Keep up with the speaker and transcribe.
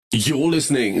You're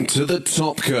listening to the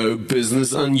Topco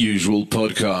Business Unusual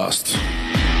podcast.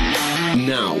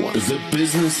 Now, the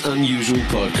Business Unusual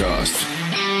podcast.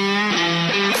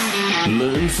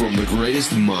 Learn from the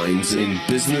greatest minds in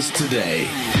business today.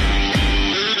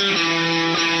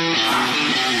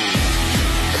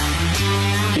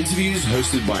 Interviews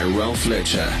hosted by Ralph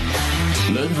Fletcher.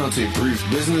 Learn how to improve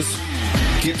business,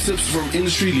 get tips from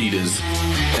industry leaders,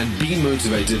 and be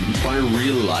motivated by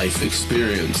real-life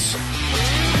experience.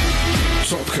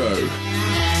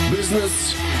 Topco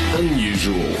Business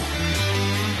Unusual.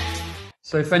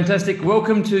 So fantastic.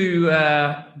 Welcome to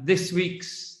this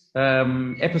week's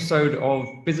episode of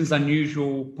Business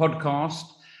Unusual podcast.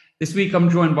 This week I'm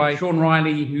joined by Sean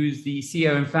Riley, who's the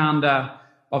CEO and founder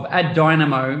of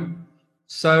AddDynamo.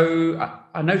 So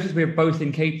I noticed we're both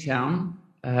in Cape Town.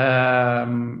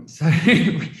 So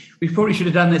we probably should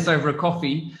have done this over a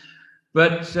coffee.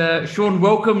 But Sean,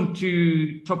 welcome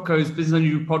to Topco's Business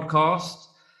Unusual podcast.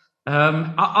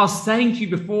 I was saying to you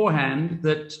beforehand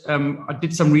that I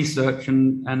did some research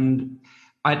and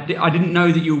I didn't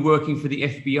know that you were working for the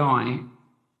FBI,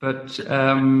 but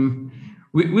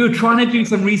we were trying to do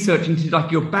some research into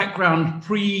like your background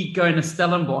pre going to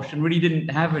Stellenbosch and really didn't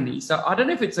have any. So I don't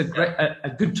know if it's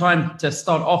a good time to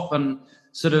start off and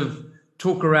sort of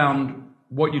talk around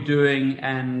what you're doing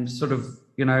and sort of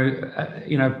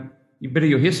a bit of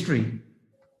your history.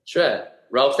 Sure.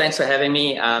 Ralph, thanks for having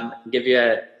me. Give you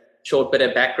a short bit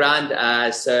of background.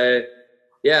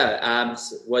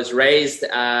 Was raised,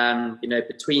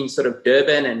 between sort of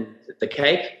Durban and the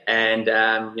Cape and,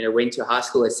 went to high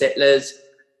school at Settlers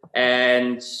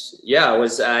and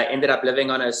ended up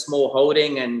living on a small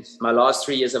holding. And my last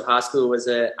 3 years of high school was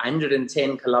a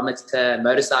 110-kilometer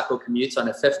motorcycle commute on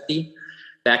a 50.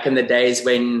 Back in the days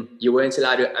when you weren't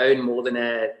allowed to own more than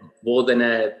a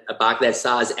bike that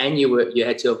size, and you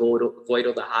had to avoid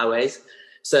all the highways.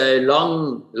 So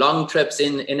long trips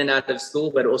in and out of school,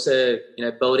 but also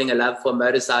building a love for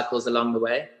motorcycles along the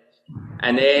way.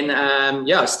 And then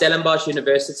Stellenbosch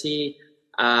University.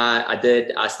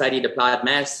 I studied applied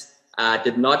maths.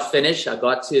 Did not finish. I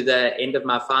got to the end of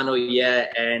my final year,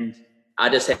 and I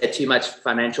just had too much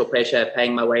financial pressure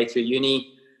paying my way through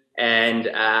uni. And,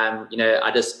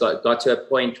 I just got to a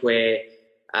point where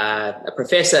a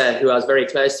professor who I was very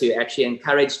close to actually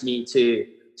encouraged me to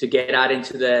get out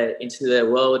into the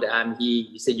world.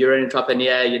 He said, "You're an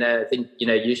entrepreneur, I think,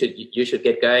 you should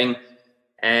get going."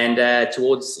 And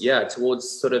towards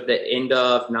sort of the end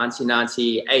of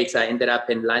 1998, I ended up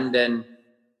in London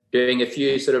doing a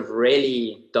few sort of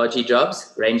really dodgy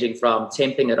jobs, ranging from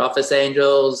temping at Office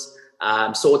Angels,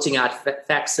 sorting out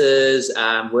faxes,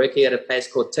 working at a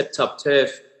place called Tip Top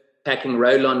Turf, packing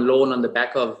roll-on lawn on the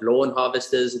back of lawn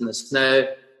harvesters in the snow.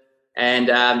 And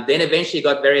then eventually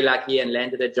got very lucky and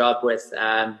landed a job with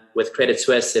Credit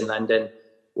Suisse in London,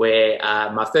 where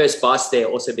my first boss there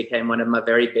also became one of my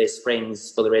very best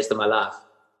friends for the rest of my life.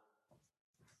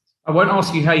 I won't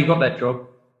ask you how you got that job.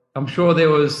 I'm sure there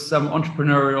was some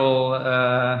entrepreneurial...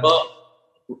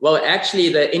 Well, actually,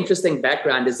 the interesting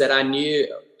background is that I knew...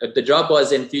 The job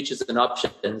was in futures and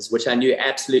options, which I knew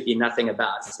absolutely nothing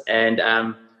about. And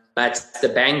but the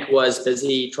bank was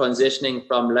busy transitioning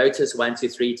from Lotus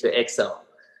 123 to Excel.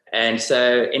 And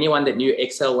so anyone that knew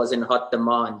Excel was in hot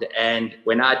demand. And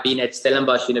when I'd been at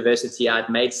Stellenbosch University, I'd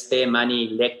made spare money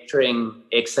lecturing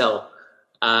Excel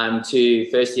to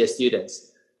first-year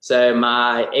students. So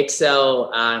my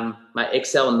Excel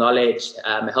knowledge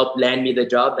helped land me the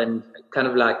job and kind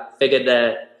of like figured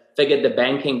the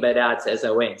banking bit out as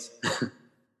I went.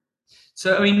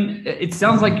 So, I mean, it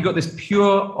sounds like you got this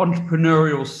pure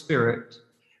entrepreneurial spirit.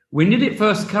 When did it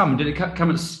first come? Did it come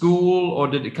at school or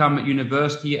did it come at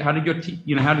university? How did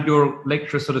your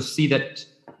lecturer sort of see that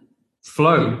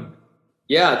flow?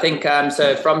 Yeah, I think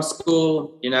so. From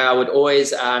school, I would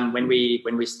always when we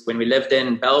lived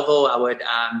in Belleville, I would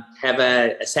have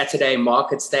a Saturday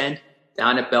market stand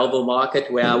down at Belleville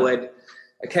Market where I would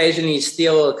occasionally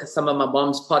steal some of my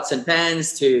mom's pots and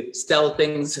pans to sell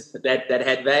things that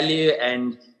had value.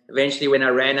 And eventually when I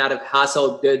ran out of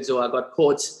household goods or I got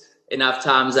caught enough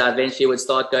times, I eventually would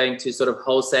start going to sort of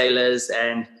wholesalers.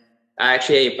 And I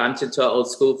actually bumped into an old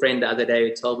school friend the other day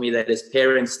who told me that his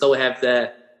parents still have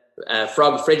the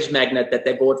frog fridge magnet that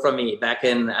they bought from me back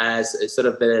in sort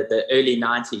of the early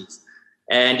 90s.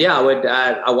 And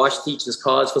I washed teachers'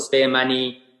 cars for spare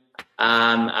money.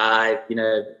 I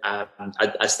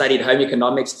studied home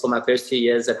economics for my first 2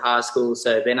 years at high school.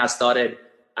 So then I started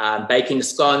baking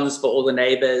scones for all the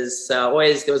neighbors. So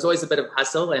there was always a bit of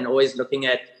hustle and always looking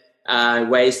at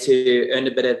ways to earn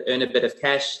a bit of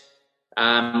cash.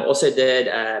 Also did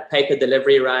a paper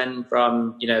delivery run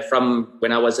from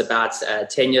when I was about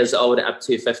 10 years old up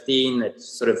to 15 at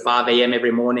sort of 5 a.m.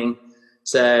 every morning.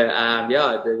 So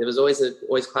there was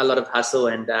always quite a lot of hustle,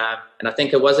 and I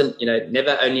think it wasn't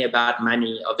never only about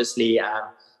money, obviously,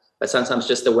 but sometimes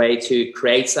just a way to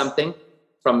create something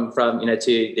from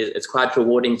it's quite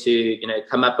rewarding to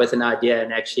come up with an idea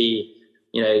and actually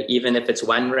even if it's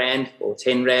 1 rand or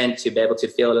 10 rand, to be able to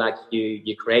feel like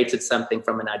you created something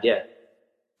from an idea.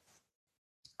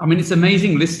 I mean, it's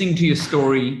amazing listening to your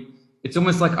story. It's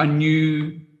almost like I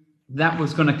knew that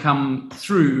was going to come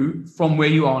through from where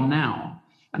you are now.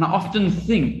 And I often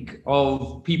think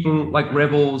of people like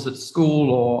rebels at school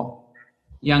or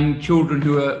young children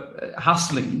who are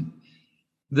hustling,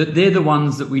 that they're the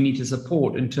ones that we need to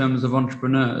support in terms of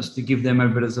entrepreneurs, to give them a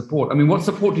bit of support. I mean, what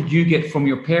support did you get from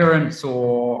your parents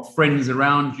or friends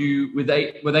around you? Were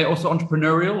they also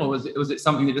entrepreneurial, or was it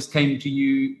something that just came to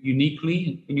you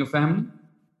uniquely in your family?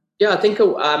 Yeah, I think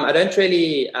I don't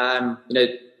really, I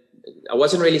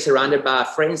wasn't really surrounded by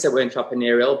friends that were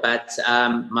entrepreneurial, but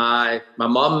my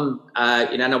mom,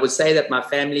 and I would say that my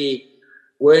family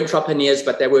were entrepreneurs,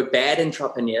 but they were bad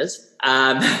entrepreneurs.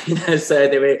 So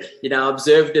they were, I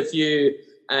observed a few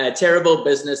terrible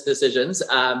business decisions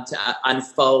to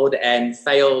unfold and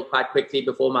fail quite quickly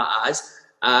before my eyes.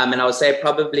 And I would say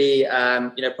probably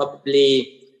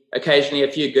occasionally a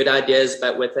few good ideas,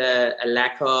 but with a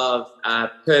lack of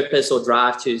purpose or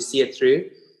drive to see it through.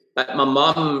 But my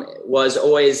mom was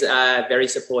always very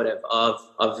supportive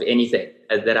of anything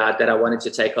that I wanted to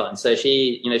take on. So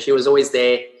she was always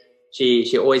there.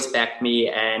 She always backed me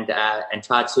and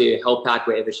tried to help out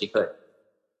wherever she could.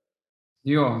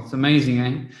 Yeah, it's amazing,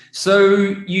 eh? So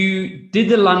you did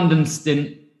the London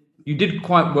stint. You did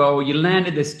quite well. You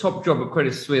landed this top job at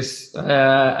Credit Suisse.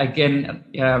 Again,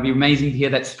 it'd be amazing to hear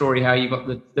that story, how you got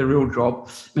the real job.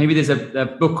 Maybe there's a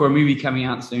book or a movie coming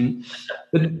out soon.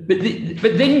 But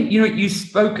then, you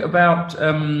spoke about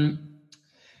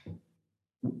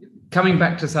coming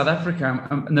back to South Africa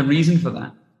and the reason for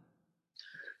that.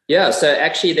 Yeah, so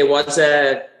actually there was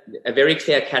a very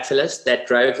clear catalyst that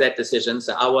drove that decision.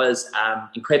 So I was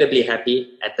incredibly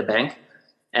happy at the bank.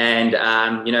 And,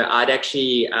 I'd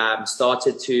actually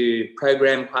started to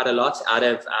program quite a lot out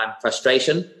of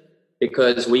frustration,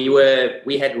 because we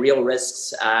had real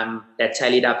risks that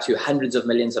tallied up to hundreds of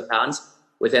millions of pounds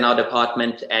within our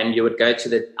department. And you would go to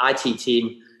the IT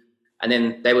team, and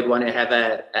then they would want to have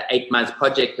a 8-month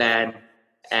project plan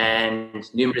and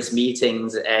numerous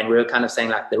meetings. And we were kind of saying,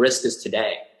 like, the risk is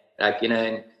today. Like,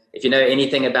 if you know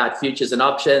anything about futures and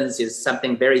options, there's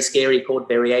something very scary called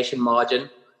variation margin.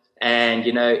 And,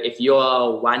 if you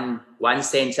are 1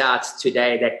 cent out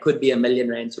today, that could be R1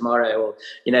 million tomorrow, or,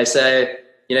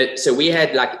 so we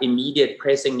had like immediate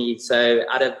pressing needs. So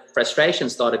out of frustration,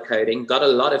 started coding, got a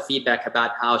lot of feedback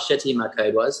about how shitty my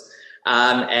code was.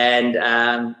 And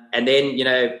then,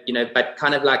 but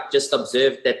kind of like just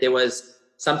observed that there was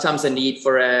sometimes a need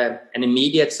for an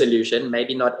immediate solution,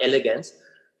 maybe not elegant,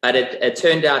 but it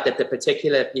turned out that the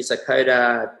particular piece of code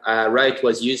I wrote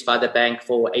was used by the bank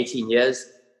for 18 years.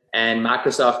 And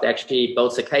Microsoft actually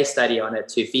built a case study on it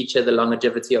to feature the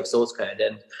longevity of source code.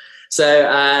 And so,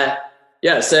 I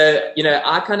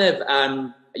kind of,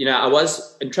 I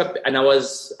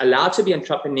was allowed to be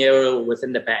entrepreneurial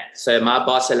within the bank. So my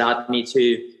boss allowed me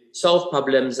to solve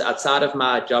problems outside of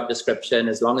my job description,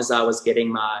 as long as I was getting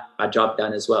my job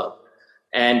done as well.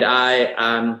 And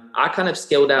I kind of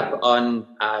skilled up on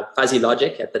fuzzy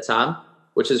logic at the time,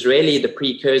 which is really the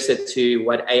precursor to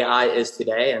what AI is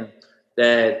today. And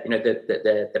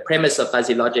the premise of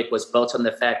fuzzy logic was built on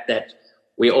the fact that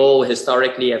we all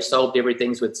historically have solved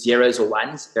everything with zeros or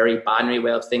ones, very binary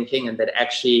way of thinking, and that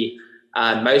actually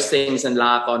most things in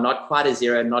life are not quite a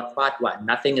zero, not quite one.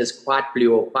 Nothing is quite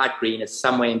blue or quite green. It's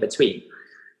somewhere in between.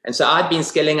 And so I'd been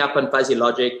scaling up on fuzzy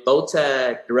logic, built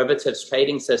a derivatives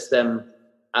trading system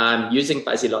using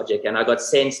fuzzy logic, and I got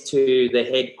sent to the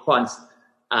head quant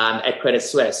at Credit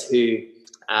Suisse, who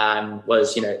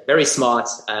was, very smart,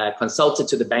 consulted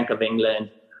to the Bank of England.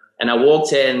 And I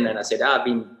walked in and I said, I've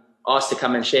been asked to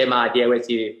come and share my idea with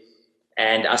you.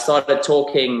 And I started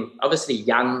talking, obviously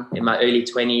young, in my early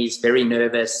 20s, very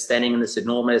nervous, standing in this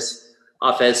enormous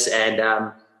office.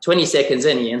 And 20 seconds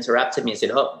in, he interrupted me and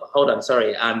said, hold on,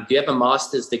 sorry. Do you have a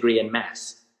master's degree in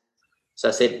maths? So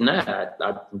I said, no,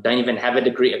 I don't even have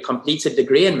a completed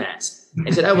degree in maths.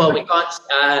 He said, oh, well, we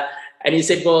can't. And he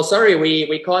said, well, sorry,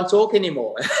 we can't talk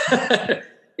anymore.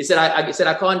 He said, I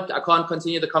can't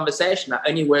continue the conversation. I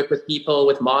only work with people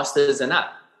with masters and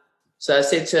up. So I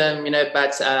said to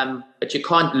him, but you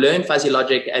can't learn fuzzy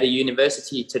logic at a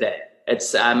university today.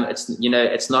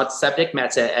 it's not subject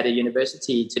matter at a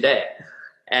university today.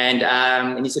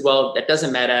 And he said, well, that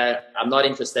doesn't matter. I'm not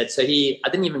interested. So I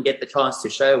didn't even get the chance to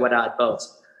show what I'd built.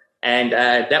 And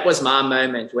that was my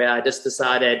moment where I just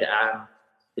decided,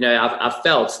 I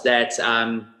felt that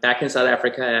back in South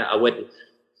Africa, I would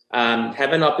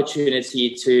have an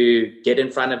opportunity to get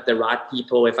in front of the right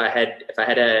people if I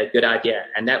had a good idea.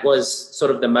 And that was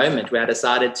sort of the moment where I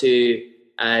decided to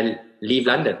leave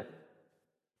London.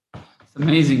 It's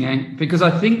amazing, eh? Because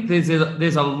I think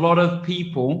there's a lot of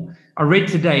people. I read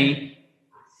today,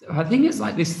 I think it's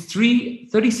like there's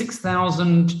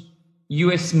 36,000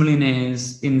 US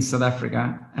millionaires in South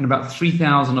Africa, and about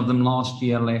 3,000 of them last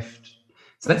year left.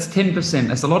 So that's 10%.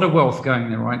 That's a lot of wealth going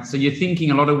there, right? So you're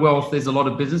thinking a lot of wealth, there's a lot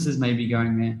of businesses maybe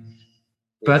going there.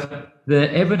 But the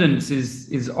evidence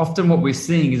is often what we're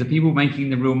seeing is that people making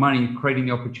the real money, creating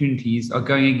the opportunities, are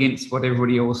going against what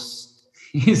everybody else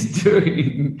is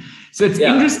doing. So it's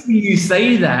interesting you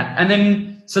say that. And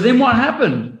then what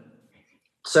happened?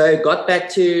 So got back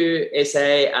to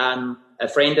SA, a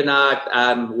friend and I,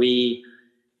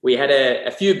 we had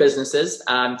a few businesses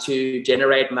to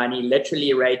generate money,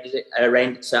 literally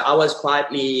arranged. So I was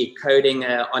quietly coding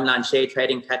an online share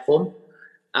trading platform.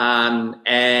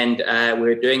 And we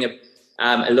were doing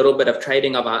a little bit of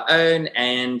trading of our own.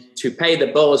 And to pay the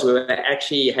bills,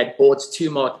 we had bought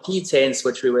 2 marquee tents,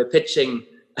 which we were pitching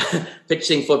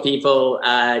for people,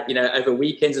 over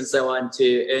weekends and so on,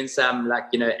 to earn some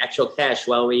actual cash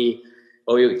while we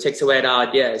ticked away at our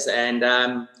ideas. And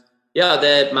my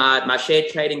share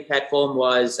trading platform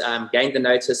was gained the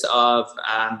notice of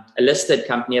a listed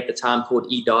company at the time called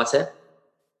eData,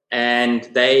 and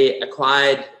they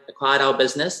acquired our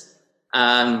business,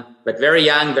 but very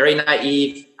young, very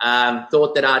naive,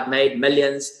 thought that I'd made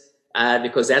millions.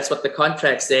 Because that's what the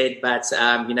contract said, but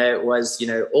it was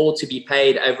all to be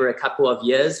paid over a couple of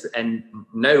years and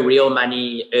no real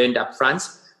money earned up front.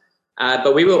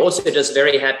 But we were also just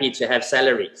very happy to have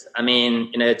salaries. I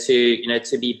mean,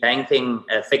 to be banking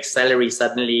a fixed salary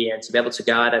suddenly and to be able to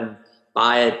go out and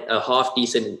buy a half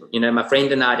decent. My friend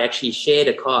and I had actually shared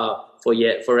a car for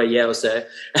a year or so,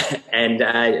 and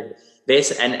a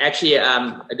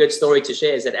good story to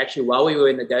share is that actually while we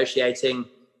were negotiating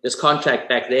this contract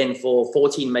back then for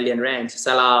 14 million rand to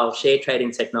sell our share trading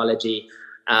technology,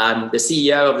 the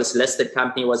CEO of this listed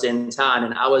company was in town,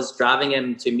 and I was driving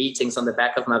him to meetings on the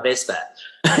back of my Vespa.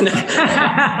 So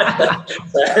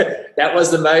that was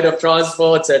the mode of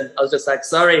transport, and I was just like,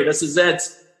 sorry, this is it.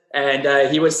 And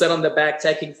he would sit on the back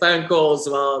taking phone calls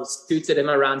while I scooted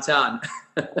him around town.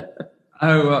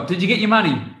 Did you get your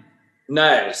money?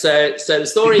 No. So the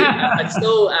story, it's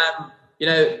still...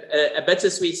 a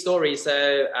bittersweet story.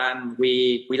 So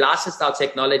we licensed our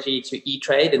technology to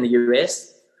E-Trade in the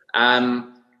US,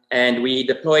 and we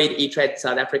deployed E-Trade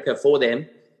South Africa for them.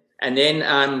 And then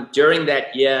during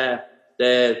that year,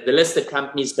 the listed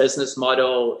company's business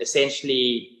model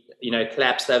essentially,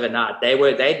 collapsed overnight.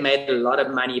 They'd made a lot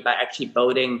of money by actually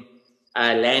building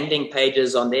landing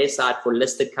pages on their site for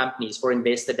listed companies for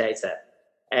investor data.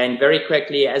 And very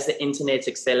quickly, as the internet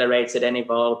accelerated and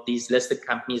evolved, these listed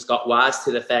companies got wise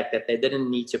to the fact that they didn't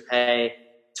need to pay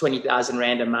 20,000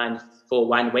 Rand a month for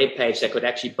one web page. They could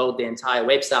actually build the entire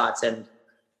website, and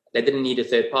they didn't need a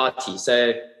third party.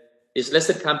 So these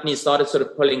listed companies started sort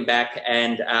of pulling back,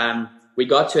 and we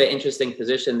got to an interesting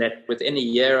position that within a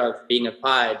year of being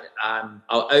acquired,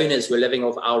 our owners were living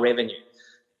off our revenue.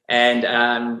 And,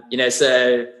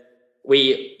 so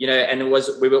we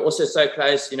were also so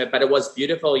close, but it was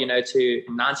beautiful, to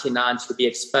 99 to be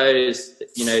exposed,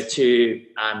 to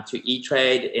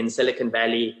E-Trade in Silicon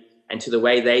Valley, and to the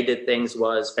way they did things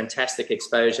was fantastic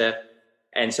exposure.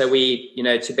 And so we,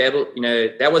 to be able,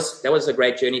 that was a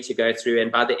great journey to go through.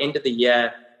 And by the end of the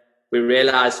year, we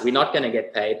realized we're not going to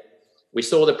get paid. We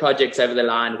saw the projects over the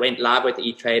line, went live with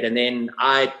E-Trade, and then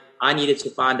I needed to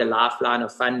find a lifeline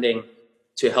of funding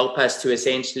to help us to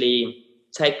essentially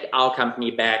take our company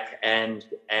back, and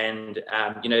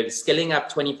skilling up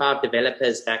 25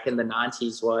 developers back in the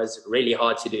 90s was really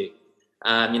hard to do.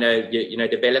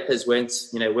 Developers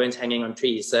weren't hanging on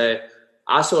trees. So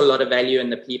I saw a lot of value in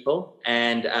the people,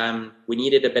 and we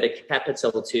needed a bit of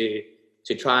capital to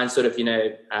try and sort of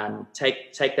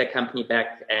take that company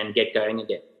back and get going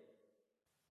again.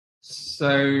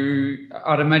 So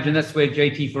I'd imagine that's where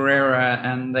JT Ferreira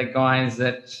and the guys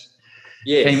that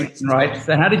came in, right?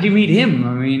 So how did you meet him?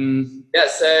 I mean,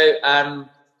 it's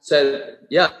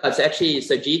actually,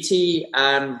 so GT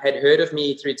had heard of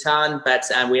me through town, but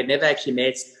we had never actually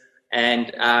met.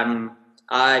 And I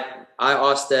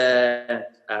asked a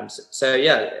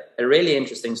really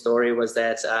interesting story was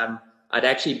that I'd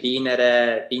actually been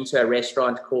to a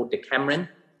restaurant called the Cameron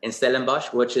in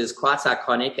Stellenbosch, which is quite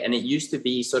iconic, and it used to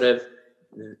be sort of,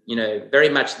 you know, very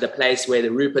much the place where the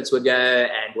Ruperts would go,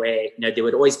 and where, you know, there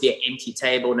would always be an empty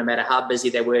table no matter how busy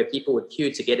they were. People would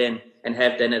queue to get in and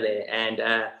have dinner there.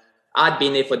 And I'd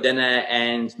been there for dinner,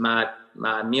 and my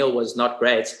meal was not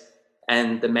great.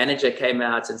 And the manager came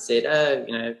out and said, "Oh,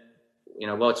 you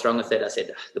know, what's wrong with it?" I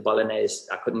said, "The bolognese,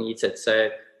 I couldn't eat it." So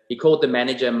he called the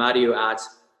manager, Mario, out,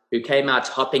 who came out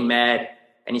hopping mad.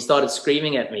 And he started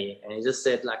screaming at me, and he just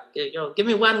said, like, "Give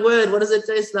me one word. What does it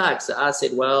taste like?" So I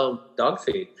said, "Well, dog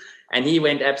food." And he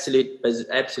went absolutely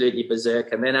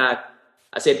berserk. And then I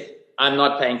said, "I'm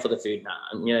not paying for the food now.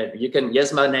 You know,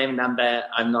 here's my name, number.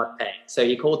 I'm not paying." So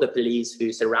he called the police,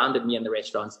 who surrounded me in the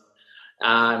restaurant.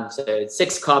 So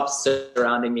 6 cops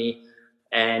surrounding me.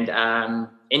 And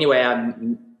anyway, I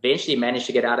eventually managed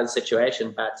to get out of the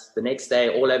situation. But the next day,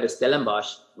 all over Stellenbosch,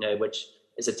 you know, which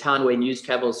is a town where news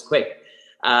travels quick,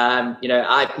 you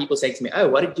know, people say to me, "Oh,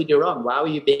 what did you do wrong? Why were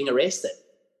you being arrested?"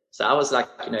 So I was like,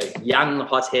 you know, young,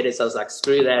 hot-headed. So I was like,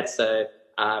 screw that. So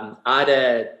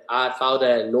I filed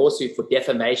a lawsuit for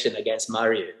defamation against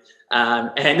Mario.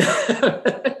 And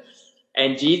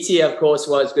and GT, of course,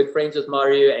 was good friends with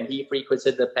Mario, and he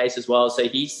frequented the place as well. So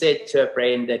he said to a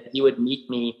friend that he would meet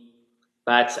me,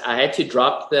 but I had to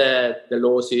drop the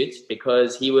lawsuit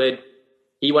because he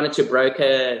wanted to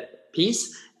broker peace,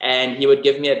 and he would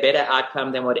give me a better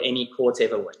outcome than what any court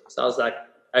ever would. So I was like,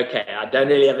 okay, I don't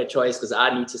really have a choice because I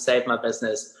need to save my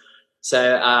business.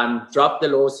 So dropped the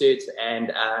lawsuit,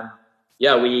 and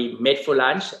we met for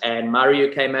lunch, and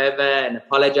Mario came over and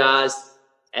apologized,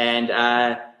 and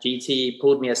GT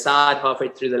pulled me aside halfway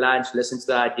through the lunch, listened to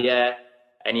the idea,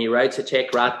 and he wrote a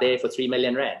check right there for 3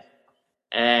 million rand,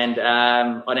 and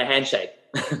on a handshake.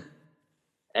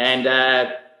 And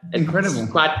incredible.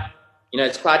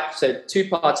 It's quite, so 2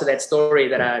 parts of that story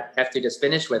that I have to just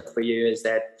finish with for you is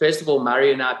that, first of all,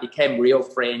 Mario and I became real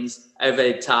friends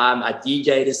over time. I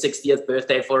DJ'd his 60th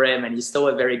birthday for him, and he's still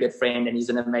a very good friend, and he's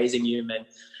an amazing human.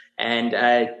 And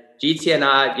GT and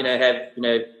I, have,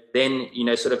 then,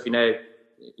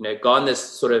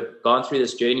 gone through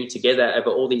this journey together over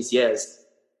all these years.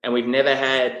 And we've never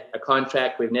had a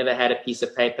contract, we've never had a piece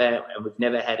of paper, and we've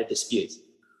never had a dispute.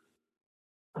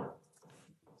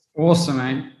 Awesome,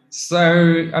 man.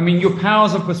 So, I mean, your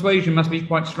powers of persuasion must be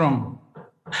quite strong.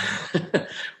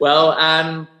 Well,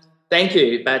 thank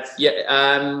you. But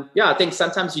I think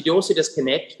sometimes you do also just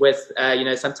connect with,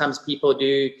 sometimes people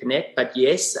do connect. But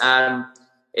yes,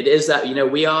 it is that,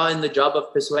 we are in the job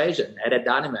of persuasion at a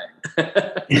Dynamo.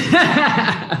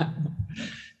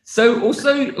 So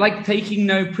also, like, taking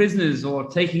no prisoners or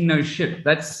taking no shit,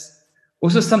 that's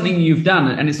also something you've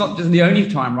done. And it's not just the only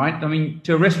time, right? I mean,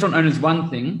 to a restaurant owner is one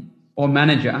thing, or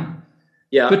manager.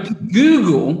 Yeah. But to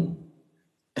Google,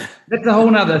 that's a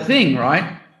whole nother thing,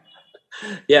 right?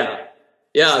 Yeah.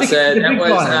 Yeah. So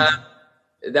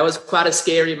that was quite a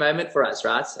scary moment for us,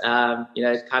 right?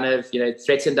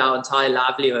 Threatened our entire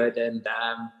livelihood. And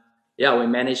we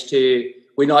managed to,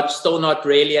 still not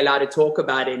really allowed to talk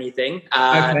about anything.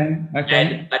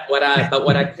 Okay. But what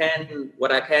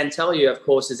I can tell you, of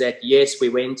course, is that yes, we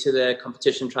went to the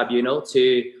competition tribunal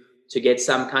to get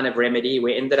some kind of remedy.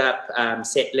 We ended up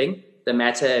settling the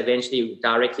matter eventually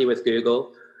directly with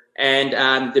Google.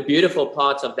 And the beautiful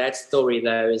part of that story,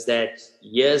 though, is that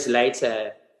years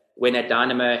later, when a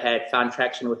Dynamo had found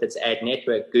traction with its ad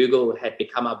network, Google had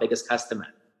become our biggest customer.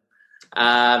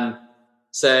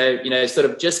 So, sort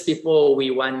of just before we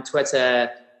won Twitter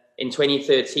in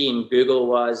 2013, Google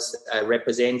was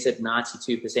represented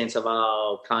 92% of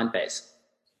our client base.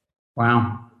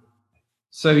 Wow.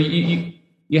 So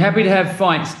you're happy to have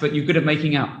fights, but you're good at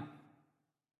making up.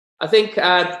 I think,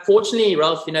 fortunately,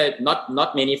 Ralph,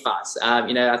 not many fights.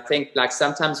 I think like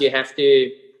sometimes you have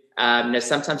to,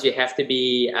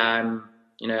 be,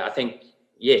 I think,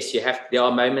 yes, there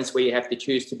are moments where you have to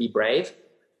choose to be brave.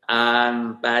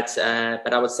 But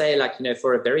I would say, like,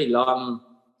 for a very long,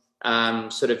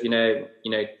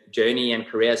 journey and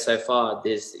career so far,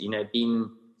 there's,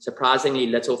 been surprisingly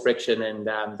little friction, and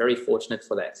I'm very fortunate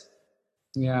for that.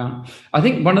 Yeah. I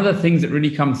think one of the things that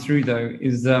really comes through, though,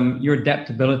 is your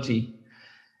adaptability.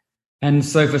 And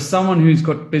so for someone who's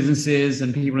got businesses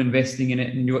and people investing in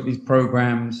it, and you've got these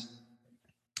programs,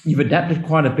 you've adapted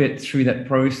quite a bit through that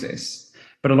process.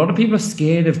 But a lot of people are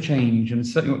scared of change, and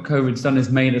certainly what COVID's done has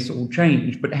made us all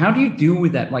change. But how do you deal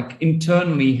with that? Like,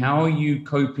 internally, how are you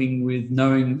coping with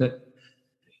knowing that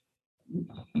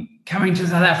coming to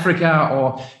South Africa,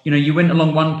 or, you went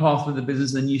along one path with the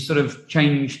business and you sort of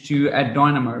changed to Ad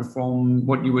Dynamo from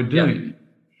what you were doing?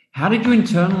 How did you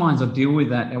internalize or deal with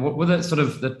that? And what were the sort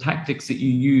of the tactics that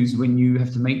you use when you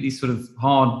have to make these sort of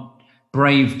hard,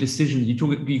 brave decisions? You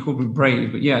call it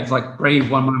brave, but yeah, it's like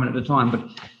brave one moment at a time. But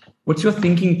what's your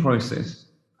thinking process?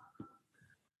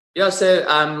 Yeah, so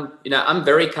I'm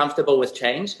very comfortable with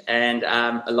change, and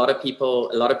a lot of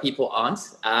people aren't.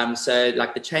 So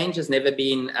like the change has never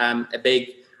been a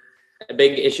big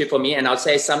issue for me, and I'll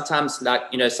say sometimes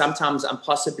sometimes I'm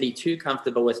possibly too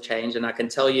comfortable with change, and I can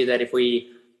tell you that if we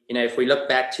look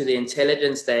back to the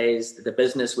intelligence days, the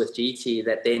business with GT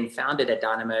that then founded at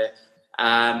Dynamo,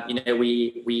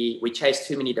 we chased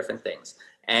too many different things,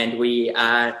 and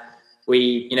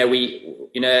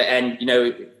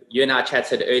you and I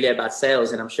chatted earlier about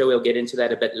sales, and I'm sure we'll get into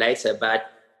that a bit later.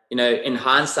 But, in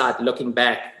hindsight, looking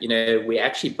back, we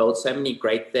actually built so many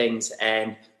great things.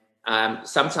 And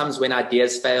sometimes when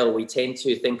ideas fail, we tend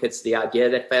to think it's the idea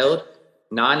that failed.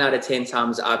 9 out of 10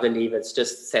 times, I believe it's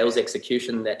just sales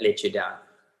execution that let you down.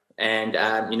 And,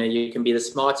 you can be the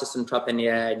smartest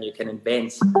entrepreneur and you can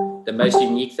invent the most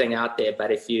unique thing out there.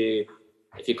 But if you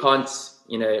can't,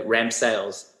 ramp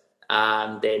sales,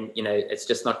 then it's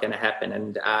just not going to happen.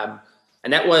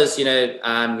 And that was so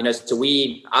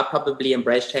I probably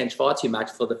embraced change far too much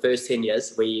for the first 10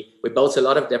 years. We built a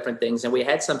lot of different things, and we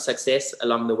had some success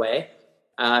along the way.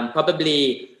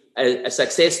 Probably a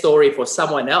success story for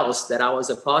someone else that I was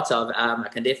a part of. I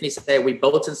can definitely say we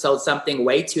built and sold something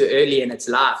way too early in its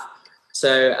life.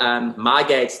 So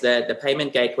MyGates, the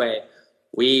payment gateway,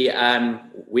 we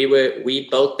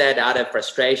built that out of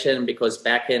frustration, because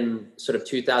back in sort of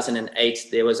 2008,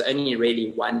 there was only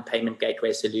really one payment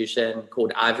gateway solution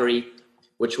called Ivory,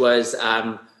 which was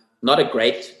not a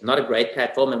great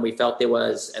platform, and we felt there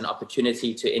was an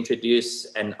opportunity to introduce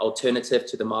an alternative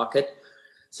to the market.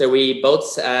 So we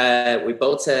built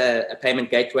a payment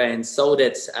gateway and sold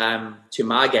it to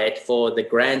MyGate for the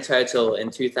grand total in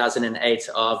 2008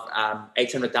 of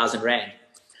 800,000 Rand.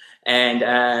 And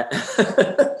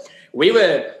we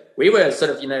were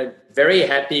sort of, very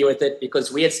happy with it,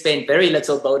 because we had spent very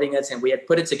little building it, and we had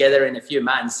put it together in a few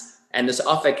months. And this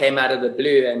offer came out of the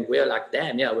blue, and we were like,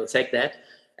 damn, yeah, we'll take that.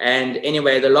 And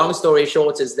anyway, the long story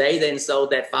short is they then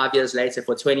sold that 5 years later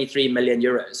for 23 million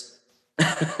euros.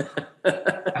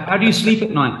 How do you sleep at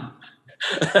night?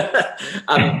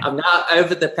 I'm now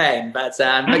over the pain, but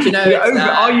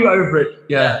are you over it?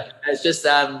 Yeah. It's just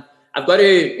I've got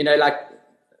to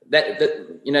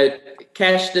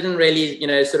cash didn't really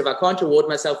I can't reward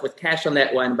myself with cash on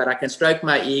that one, but I can stroke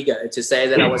my ego to say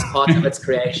that I was part of its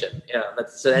creation.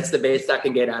 So that's the best I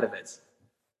can get out of it.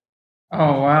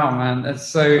 Oh wow, man, that's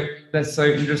so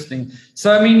interesting.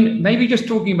 So I mean, maybe just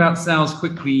talking about sales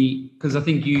quickly, because I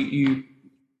think you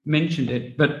mentioned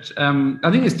it, but I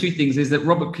think there's two things. Is that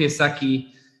Robert Kiyosaki,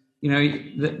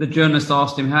 the journalist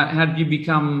asked him, how did you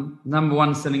become number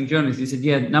one selling journalist? He said,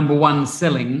 yeah, number one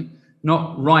selling,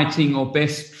 not writing or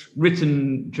best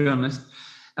written journalist.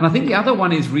 And I think the other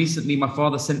one is recently my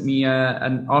father sent me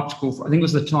an article, I think it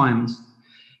was the Times,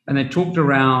 and they talked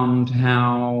around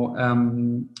how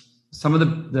some of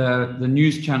the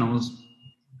news channels,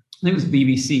 I think it was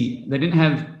BBC, they didn't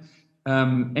have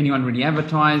anyone really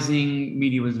advertising,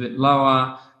 media was a bit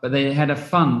lower, but they had a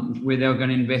fund where they were going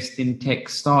to invest in tech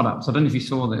startups. I don't know if you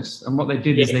saw this. And what they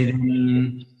did is they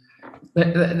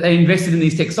invested in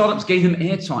these tech startups, gave them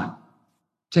airtime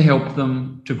to help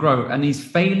them to grow. And these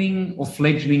failing or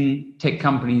fledgling tech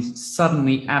companies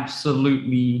suddenly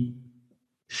absolutely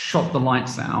shot the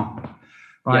lights out,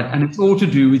 right? Yeah. And it's all to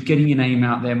do with getting your name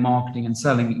out there, marketing and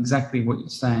selling, exactly what you're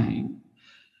saying.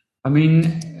 I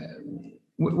mean,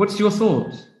 what's your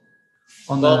thoughts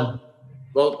on that?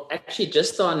 Well, actually,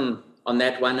 just on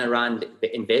that one around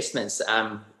the investments,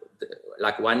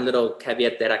 like one little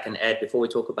caveat that I can add before we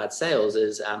talk about sales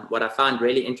is what I found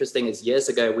really interesting is years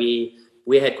ago, we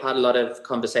had quite a lot of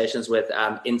conversations with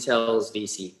Intel's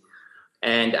VC.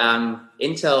 And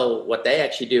Intel, what they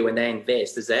actually do when they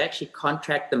invest is they actually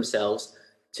contract themselves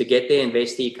to get their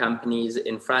investee companies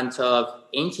in front of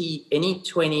any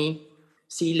 20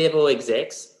 C-level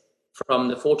execs from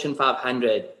the Fortune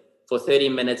 500 for 30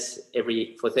 minutes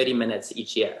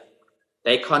each year.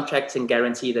 They contract and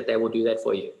guarantee that they will do that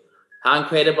for you. How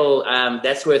incredible,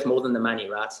 that's worth more than the money,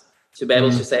 right? To be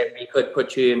able to say, we could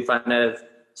put you in front of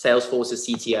Salesforce's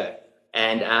CTO.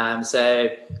 And so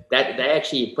that they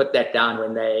actually put that down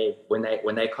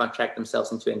when they contract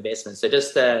themselves into investments. So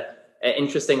just an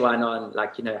interesting one on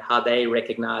how they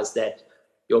recognize that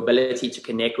your ability to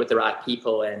connect with the right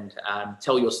people and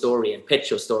tell your story and pitch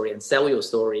your story and sell your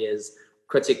story is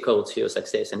critical to your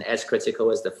success, and as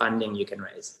critical as the funding you can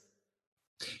raise.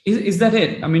 Is that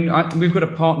it? I mean, we've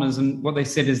got partners, and what they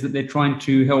said is that they're trying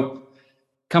to help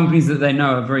companies that they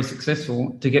know are very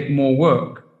successful to get more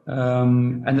work.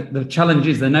 And the challenge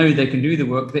is they know they can do the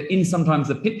work. They're in sometimes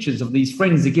the pictures of these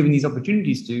friends they're giving these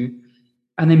opportunities to,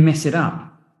 and they mess it up.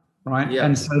 Right. Yeah.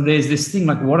 And so there's this thing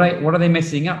like, what are they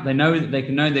messing up? They know that they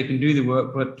can do the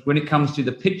work, but when it comes to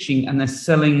the pitching and the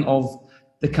selling of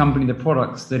the company, the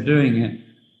products, they're doing it.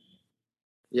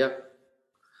 Yeah.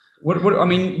 What I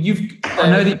mean, I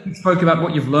know that you spoke about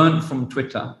what you've learned from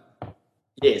Twitter.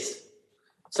 Yes.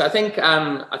 So I think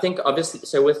obviously,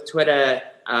 so with Twitter,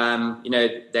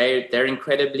 they're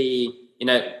incredibly,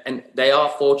 and they are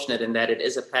fortunate in that it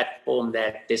is a platform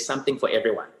that there's something for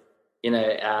everyone.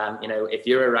 If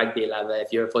you're a rugby lover,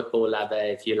 if you're a football lover,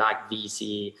 if you like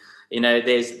VC,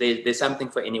 there's something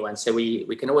for anyone. So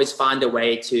we can always find a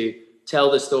way to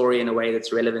tell the story in a way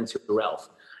that's relevant to Ralph.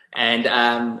 And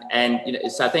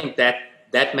so I think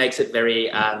that makes it very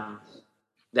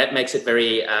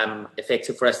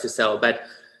effective for us to sell. But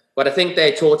what I think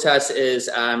they taught us is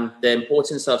the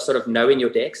importance of sort of knowing your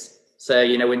decks. So,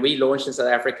 when we launched in South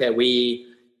Africa, we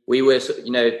were,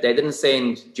 they didn't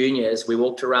send juniors. We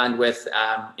walked around with,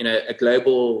 a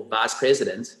global vice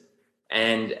president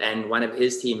and one of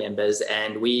his team members,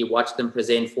 and we watched them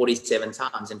present 47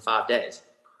 times in 5 days.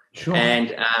 Sure.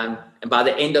 And by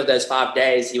the end of those 5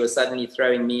 days, he was suddenly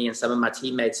throwing me and some of my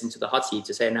teammates into the hot seat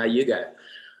to say, "Now you go."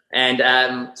 And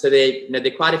so there are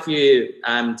quite a few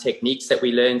techniques that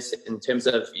we learned in terms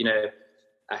of,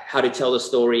 how to tell the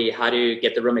story, how to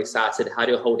get the room excited, how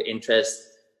to hold interest.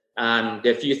 There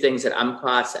are a few things that I'm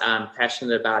quite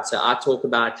passionate about. So I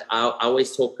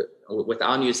always talk with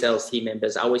our new sales team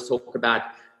members. I always talk about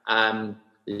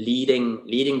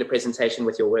leading the presentation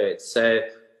with your words. So,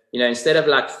 instead of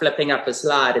like flipping up a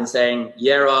slide and saying,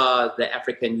 "Here are the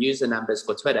African user numbers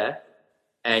for Twitter,"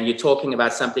 and you're talking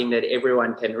about something that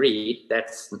everyone can read,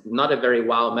 that's not a very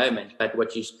wow moment. But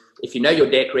if you know your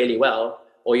deck really well,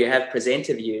 or you have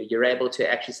presenter view, you're able to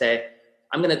actually say,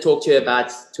 "I'm going to talk to you about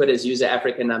Twitter's user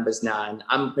African numbers now, and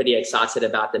I'm pretty excited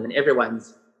about them." And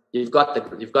you've got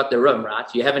the room, right?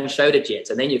 You haven't showed it yet,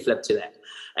 and then you flip to that.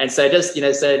 And so just,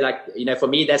 for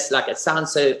me, that's like, it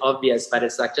sounds so obvious, but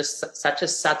it's like just such a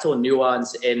subtle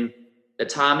nuance in the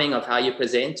timing of how you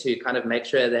present to kind of make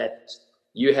sure that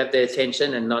you have the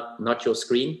attention and not your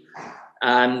screen.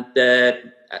 In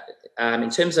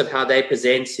terms of how they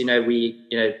present,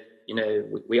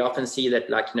 we often see that,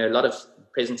 a lot of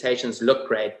presentations look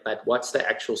great, but what's the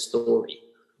actual story?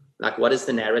 Like, what is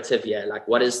the narrative here? Like,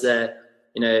 what is the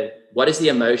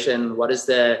emotion? What is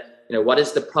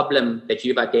the problem that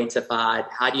you've identified?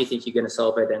 How do you think you're going to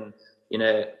solve it?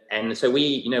 And so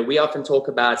we often talk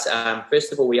about,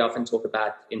 first of all,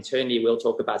 internally, we'll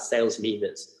talk about sales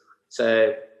levers.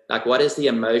 So like, what is the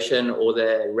emotion or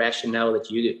the rationale that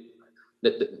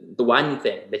the one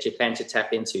thing that you plan to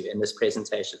tap into in this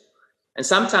presentation? And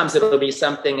sometimes it'll be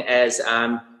something as,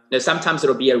 sometimes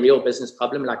it'll be a real business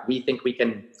problem. Like, we think we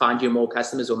can find you more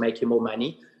customers or make you more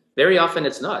money. Very often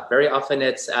it's not. Very often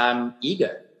it's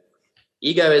ego.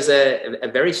 Ego is a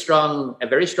very strong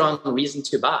reason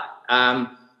to buy.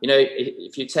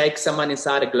 If you take someone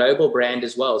inside a global brand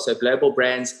as well. So global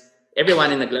brands,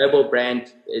 everyone in the global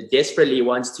brand desperately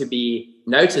wants to be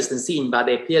noticed and seen by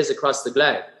their peers across the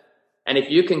globe. And if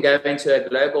you can go into a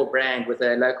global brand with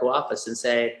a local office and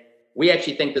say, "We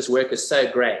actually think this work is so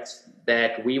great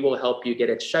that we will help you get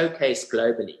it showcased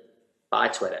globally by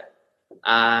Twitter,"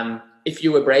 if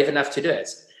you were brave enough to do it.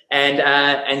 And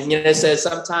so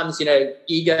sometimes,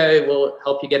 ego will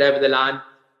help you get over the line.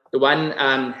 The one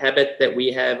habit that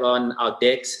we have on our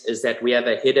decks is that we have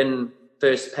a hidden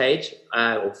first page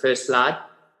or first slide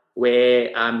where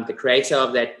the creator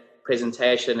of that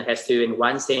presentation has to, in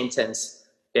one sentence,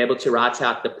 be able to write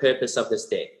out the purpose of this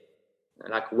deck.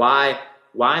 Like, why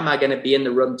am I going to be in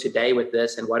the room today with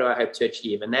this, and what do I hope to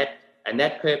achieve? And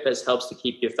that purpose helps to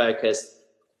keep you focused.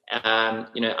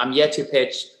 I'm here to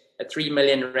pitch a 3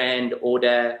 million rand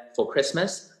order for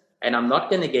Christmas, and I'm not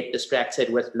going to get distracted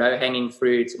with low-hanging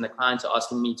fruits and the clients are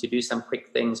asking me to do some quick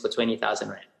things for 20,000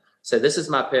 rand. So this is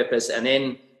my purpose. And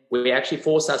then we actually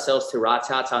force ourselves to write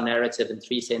out our narrative in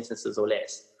 3 sentences or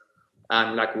less.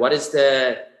 Like, what is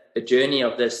the journey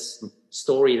of this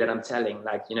story that I'm telling?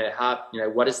 Like,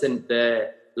 what is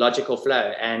the logical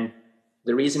flow? And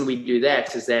the reason we do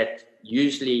that is that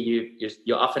usually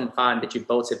you often find that you've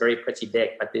built a very pretty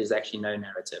deck, but there's actually no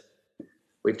narrative.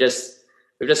 We've just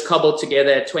cobbled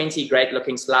together 20 great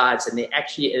looking slides, and there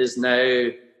actually is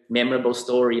no memorable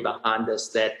story behind this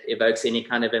that evokes any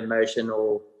kind of emotion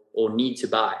or need to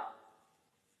buy.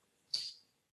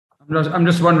 I'm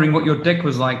just wondering what your deck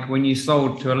was like when you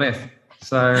sold to Aleph.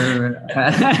 So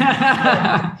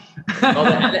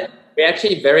well, we're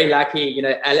actually very lucky.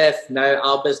 Aleph know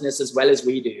our business as well as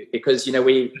we do, because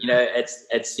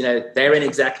it's they're in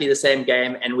exactly the same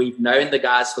game, and we've known the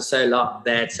guys for so long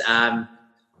that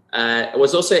it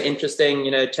was also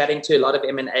interesting. Chatting to a lot of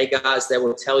M&A guys, they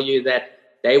will tell you that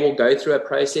they will go through a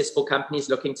process for companies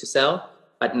looking to sell,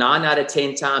 but 9 out of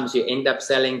 10 times you end up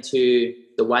selling to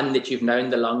the one that you've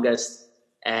known the longest.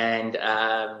 And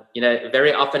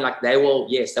very often, like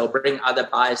they'll bring other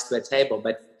buyers to a table,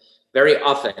 but very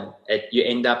often you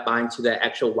end up buying to the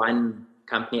actual one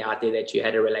company out there that you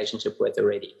had a relationship with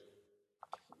already.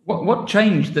 What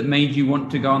changed that made you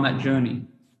want to go on that journey?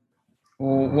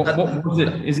 Or what was it?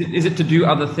 Is it to do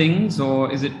other things,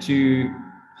 or is it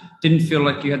didn't feel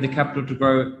like you had the capital to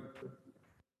grow?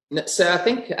 So I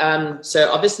think so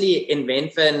obviously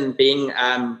Invenfin being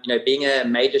a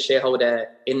major shareholder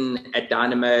at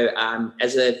Dynamo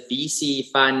as a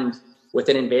VC fund with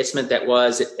an investment that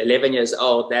was 11 years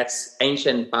old, that's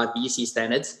ancient by VC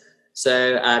standards.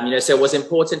 So so it was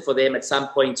important for them at some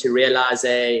point to realize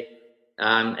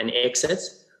an exit.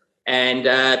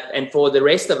 And for the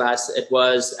rest of us, it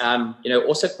was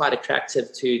also quite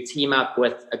attractive to team up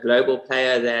with a global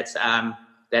player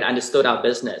that understood our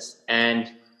business.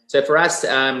 And so for us,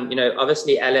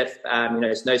 obviously Aleph,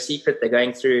 it's no secret they're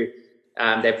going through.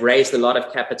 They've raised a lot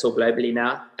of capital globally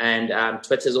now, and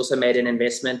Twitter's also made an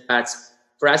investment. But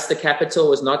for us, the capital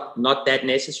was not that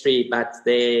necessary, but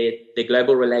the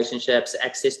global relationships,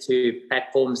 access to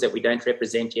platforms that we don't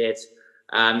represent yet.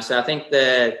 So I think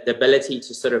the ability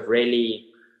to sort of really,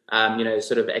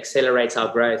 sort of accelerate our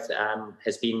growth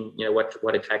has been,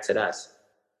 what attracted us.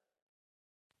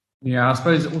 Yeah, I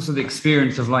suppose also the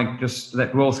experience of like just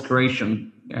that wealth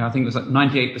creation. I think it was like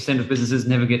 98% of businesses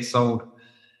never get sold.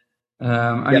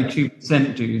 Only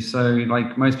 2% do. So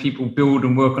like most people build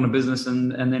and work on a business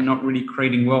and they're not really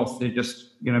creating wealth. They're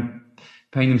just,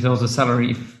 paying themselves a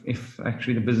salary if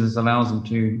actually the business allows them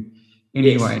to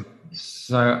anyway. Yes.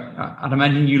 So I'd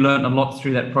imagine you learned a lot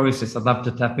through that process. I'd love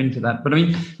to tap into that. But I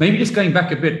mean, maybe just going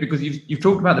back a bit, because you've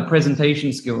talked about the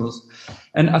presentation skills.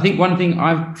 And I think one thing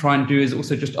I try and do is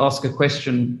also just ask a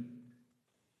question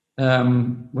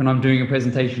when I'm doing a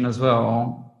presentation as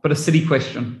well, but a silly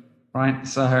question, right?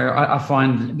 So I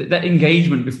find that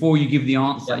engagement before you give the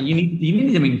answer, you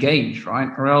need them engaged, right?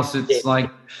 Or else it's like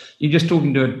you're just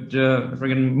talking to a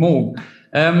friggin' morgue.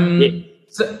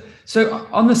 So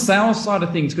on the sales side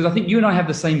of things, because I think you and I have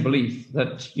the same belief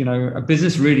that, a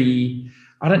business really,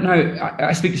 I don't know,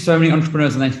 I speak to so many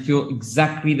entrepreneurs and they feel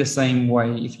exactly the same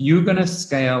way. If you're going to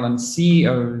scale, and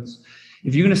CEOs,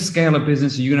 if you're going to scale a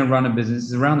business, or you're going to run a business,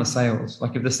 it's around the sales.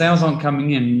 Like if the sales aren't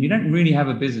coming in, you don't really have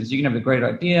a business. You can have a great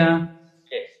idea.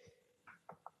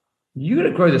 You got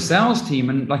to grow the sales team.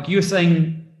 And like you were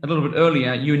saying a little bit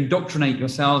earlier, you indoctrinate your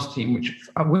sales team, which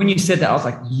when you said that, I was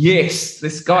like, yes,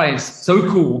 this guy is so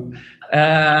cool.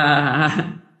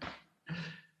 How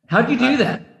do you do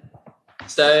that?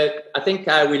 So I think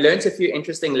we learned a few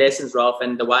interesting lessons, Ralph.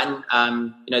 And the one,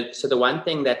 so the one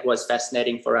thing that was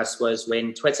fascinating for us was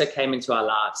when Twitter came into our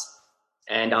lives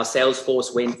and our sales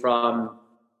force went from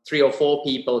 3 or 4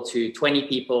 people to 20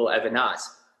 people overnight.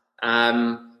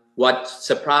 What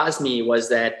surprised me was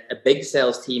that a big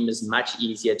sales team is much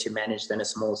easier to manage than a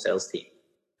small sales team.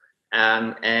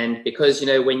 And because,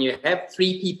 when you have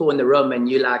 3 people in the room and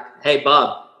you're like, hey,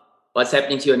 Bob, what's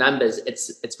happening to your numbers?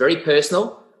 It's very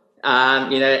personal,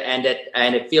 and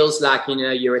it feels like,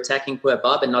 you're attacking poor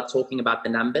Bob and not talking about the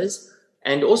numbers.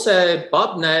 And also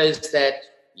Bob knows that,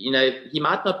 he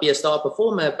might not be a star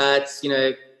performer, but,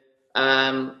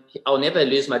 I'll never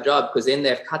lose my job because then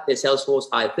they've cut their sales force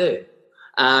by a third.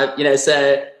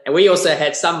 And we also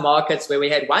had some markets where we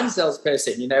had 1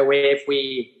 salesperson, where if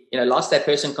we, lost that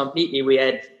person completely, we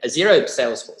had a 0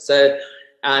 sales force. So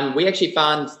we actually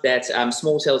found that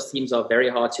small sales teams are very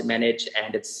hard to manage,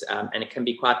 and it can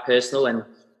be quite personal. And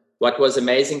what was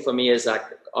amazing for me is like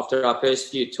after our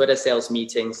first few Twitter sales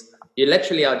meetings, you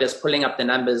literally are just pulling up the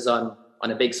numbers on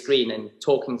a big screen and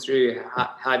talking through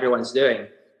how everyone's doing.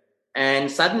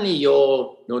 And suddenly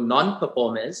your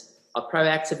non-performers are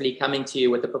proactively coming to you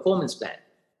with a performance plan,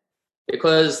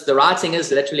 because the writing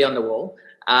is literally on the wall.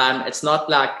 It's not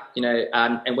like,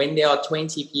 and when there are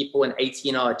 20 people and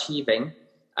 18 are achieving,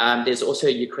 there's also,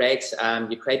 you create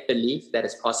belief that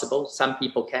it's possible. Some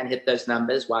people can hit those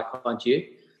numbers. Why can't you?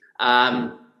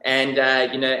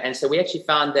 And so we actually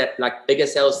found that like bigger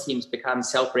sales teams become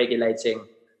self-regulating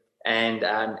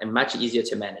and much easier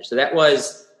to manage.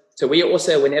 So we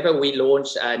also, whenever we launch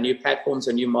new platforms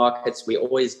or new markets, we're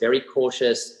always very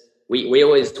cautious. We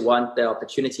always want the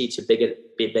opportunity to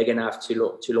be big enough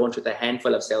to launch with a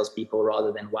handful of salespeople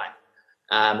rather than 1.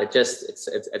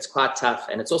 It's quite tough,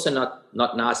 and it's also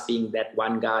not nice being that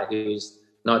one guy who's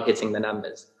not hitting the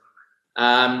numbers.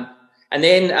 And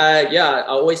then, I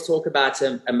always talk about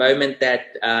a moment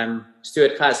that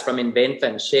Stuart Klass from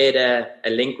InventFin shared a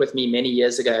link with me many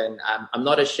years ago. And I'm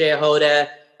not a shareholder.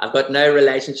 I've got no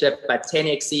relationship, but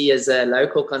 10XE is a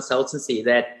local consultancy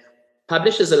that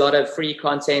publishes a lot of free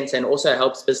content and also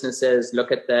helps businesses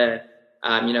look at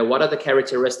what are the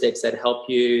characteristics that help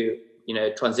you,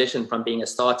 transition from being a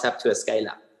startup to a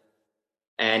scale-up.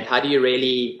 And how do you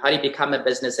become a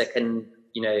business that can,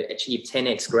 achieve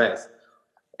 10x growth?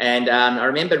 And I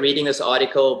remember reading this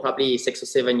article probably 6 or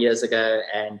 7 years ago.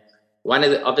 And one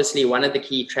of the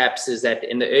key traps is that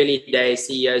in the early days,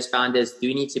 CEOs, founders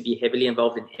do need to be heavily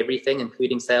involved in everything,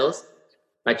 including sales.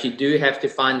 But you do have to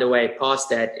find a way past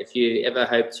that if you ever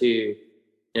hope to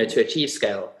achieve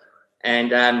scale.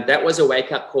 And that was a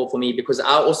wake-up call for me, because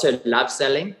I also love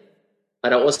selling.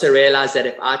 But I also realized that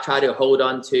if I try to hold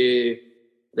on to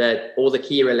all the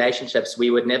key relationships, I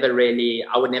would never be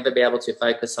able to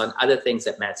focus on other things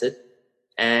that mattered.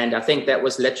 And I think that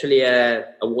was literally a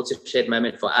watershed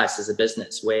moment for us as a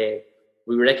business, where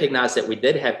we recognized that we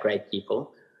did have great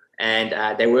people,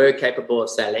 and they were capable of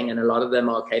selling, and a lot of them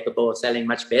are capable of selling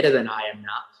much better than I am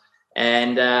now.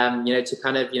 And to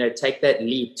kind of take that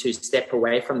leap, to step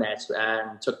away from that,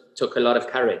 took a lot of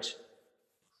courage.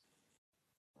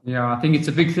 Yeah, I think it's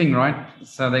a big thing, right?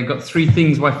 So they've got 3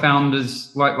 things why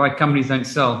companies don't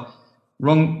sell.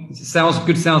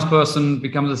 Good salesperson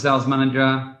becomes a sales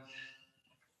manager.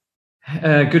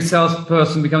 A good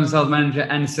salesperson becomes a sales manager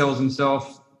and sells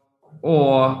himself,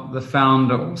 or the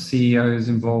founder or CEO is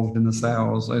involved in the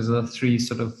sales. Those are the 3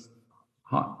 sort of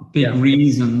big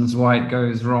reasons why it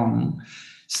goes wrong.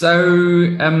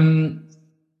 So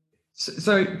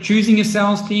choosing a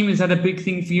sales team, is that a big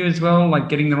thing for you as well? Like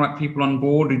getting the right people on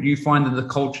board? Or do you find that the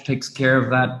culture takes care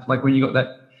of that? Like when you got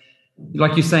that,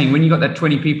 like you're saying, when you got that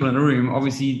 20 people in a room,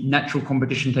 obviously natural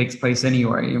competition takes place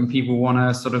anyway, and people want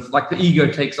to sort of, like, the ego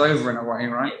takes over in a way,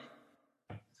 right?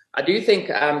 I do think,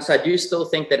 so I do still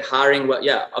think that hiring well,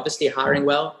 obviously hiring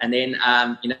well. And then,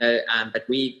 but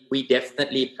we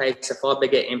definitely place a far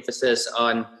bigger emphasis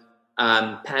on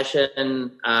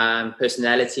passion,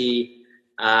 personality.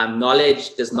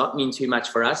 Knowledge does not mean too much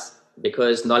for us,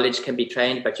 because knowledge can be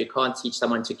trained, but you can't teach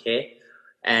someone to care.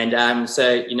 And so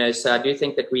I do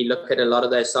think that we look at a lot of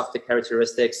those softer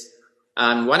characteristics.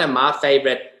 One of my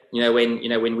favorite, when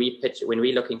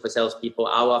we're looking for salespeople,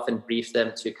 I'll often brief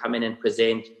them to come in and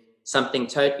present something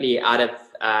totally out of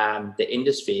the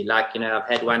industry. Like, I've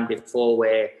had one before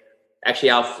where actually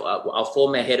our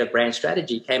former head of brand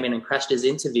strategy came in and crushed his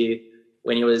interview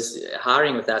when he was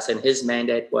hiring with us, and his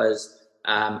mandate was,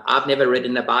 I've never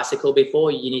ridden a bicycle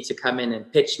before. You need to come in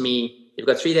and pitch me. You've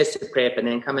got 3 days to prep, and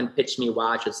then come and pitch me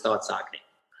why I should start cycling.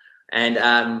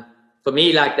 And for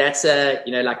me, like, that's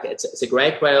it's a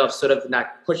great way of sort of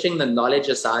like pushing the knowledge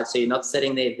aside. So you're not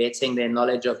sitting there vetting their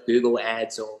knowledge of Google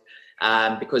ads, or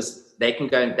because they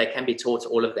can be taught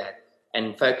all of that,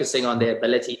 and focusing on their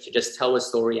ability to just tell a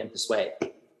story and persuade.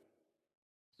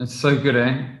 That's so good,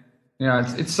 eh? Yeah,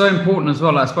 it's so important as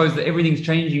well. I suppose that everything's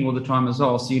changing all the time as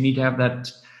well, so you need to have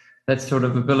that sort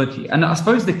of ability. And I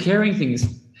suppose the caring thing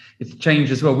it's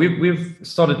changed as well. We've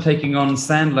started taking on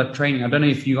Sandler training. I don't know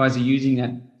if you guys are using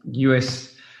that.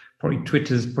 US, probably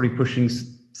Twitter's probably pushing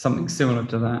something similar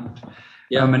to that.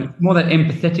 Yeah, and more that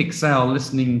empathetic sale,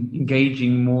 listening,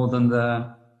 engaging more than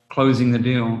the closing the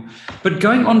deal. But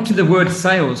going on to the word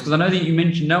sales, because I know that you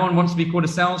mentioned no one wants to be called a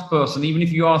salesperson, even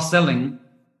if you are selling.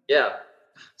 Yeah.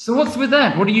 So what's with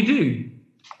that? What do you do?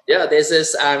 Yeah, there's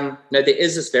this, there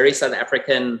is this very South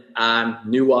African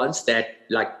nuance that,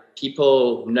 like,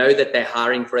 people know that they're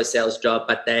hiring for a sales job,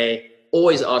 but they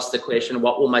always ask the question,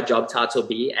 what will my job title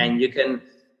be? And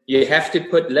you have to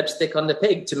put lipstick on the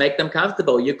pig to make them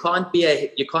comfortable. You can't be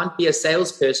a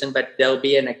salesperson, but there'll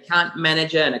be an account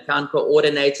manager, an account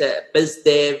coordinator, biz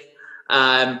dev.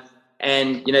 And,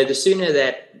 the sooner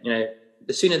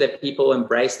that people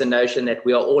embrace the notion that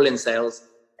we are all in sales,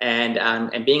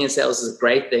 and being in sales is a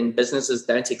great thing. Businesses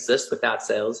don't exist without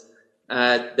sales.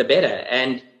 The better.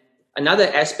 And another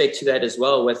aspect to that as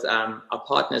well with our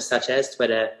partners such as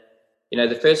Twitter,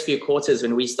 the first few quarters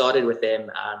when we started with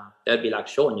them, they'd be like,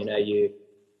 Sean,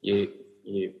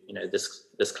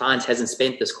 this client hasn't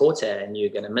spent this quarter and you're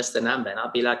going to miss the number. And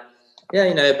I'll be like,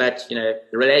 yeah, but the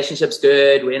relationship's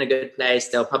good. We're in a good place.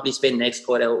 They'll probably spend next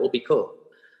quarter. It'll all be cool.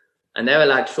 And they were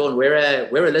like, Sean, we're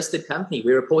a listed company.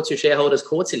 We report to shareholders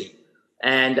quarterly.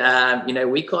 And,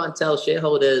 we can't tell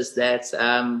shareholders that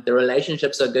the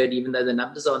relationships are good, even though the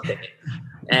numbers aren't there.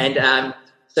 And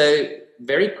so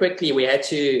very quickly we had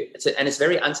to, and it's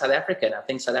very un-South African. I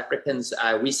think South Africans,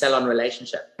 we sell on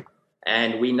relationship,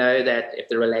 and we know that if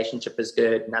the relationship is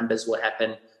good, numbers will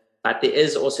happen. But there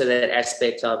is also that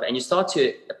aspect of, and you start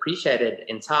to appreciate it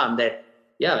in time, that,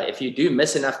 yeah, if you do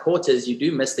miss enough quarters, you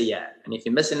do miss the year. And if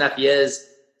you miss enough years,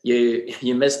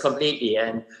 you miss completely.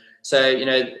 And so,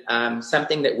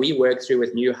 something that we work through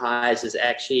with new hires is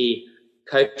actually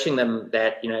coaching them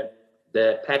that,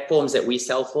 the platforms that we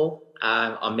sell for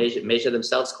are measure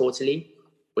themselves quarterly,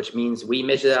 which means we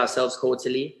measure ourselves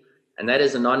quarterly. And that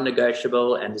is a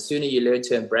non-negotiable. And the sooner you learn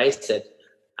to embrace it,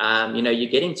 you're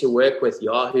getting to work with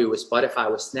Yahoo, with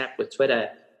Spotify, with Snap, with Twitter.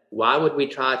 Why would we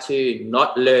try to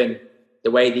not learn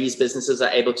the way these businesses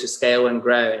are able to scale and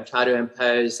grow and try to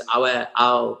impose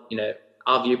our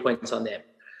viewpoints on them?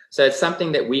 So it's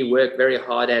something that we work very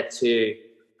hard at to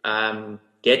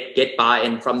get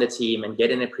buy-in from the team and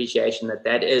get an appreciation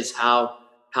that is how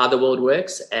the world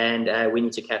works, and we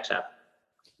need to catch up.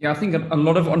 Yeah, I think a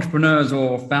lot of entrepreneurs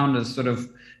or founders sort of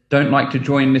don't like to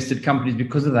join listed companies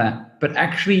because of that. But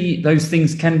actually, those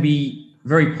things can be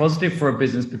very positive for a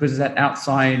business because of that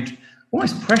outside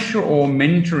almost pressure or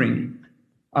mentoring,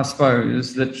 I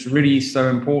suppose, that's really so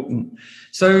important.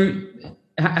 So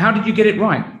how did you get it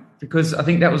right? Because I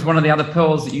think that was one of the other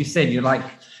pearls that you said. You're like,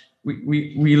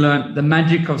 we learned the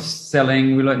magic of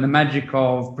selling, we learned the magic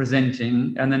of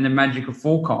presenting, and then the magic of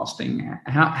forecasting.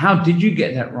 How did you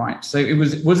get that right? So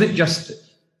was it just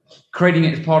creating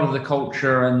it as part of the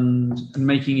culture and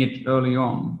making it early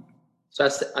on? So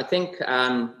I think,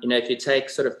 if you take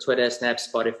sort of Twitter, Snap,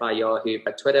 Spotify, Yahoo,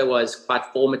 but Twitter was quite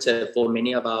formative for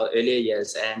many of our earlier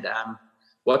years. And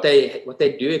what they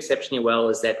do exceptionally well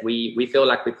is that we feel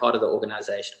like we're part of the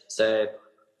organization. So,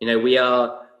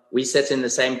 we sit in the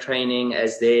same training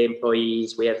as their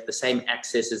employees. We have the same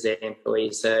access as their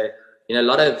employees. So, a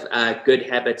lot of good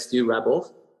habits do rub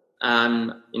off.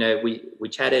 We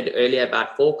chatted earlier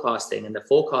about forecasting and the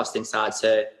forecasting side.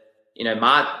 So,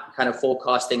 my kind of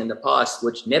forecasting in the past,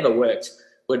 which never worked,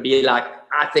 would be like,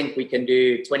 I think we can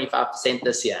do 25%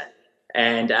 this year.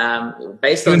 And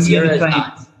based on zero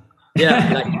science.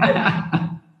 Yeah,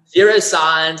 zero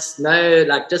science, no,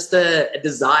 just a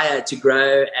desire to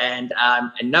grow and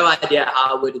no idea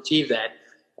how I would achieve that.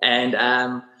 And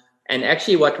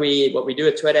actually what we do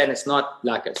at Twitter, and it's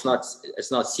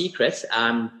not secret,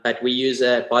 but we use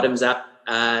a bottoms up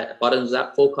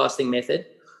forecasting method.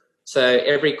 So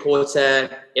every quarter,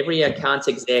 every account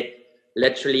exec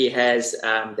literally has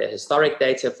the historic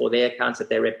data for their accounts that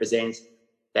they represent.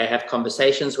 They have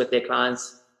conversations with their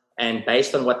clients, and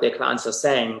based on what their clients are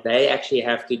saying, they actually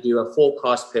have to do a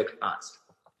forecast per client.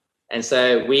 And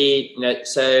so we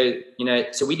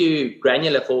do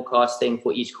granular forecasting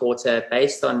for each quarter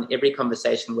based on every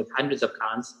conversation with hundreds of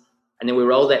clients, and then we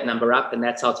roll that number up, and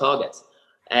that's our target.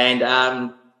 And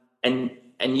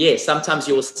sometimes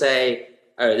you will say,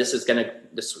 oh,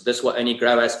 this will only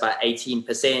grow us by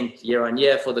 18% year on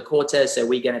year for the quarter, so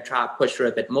we're going to try to push for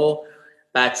a bit more.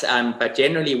 But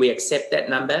generally we accept that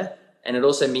number, and it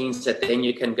also means that then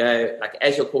you can go,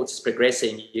 as your quarter is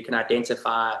progressing, you can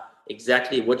identify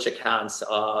exactly which accounts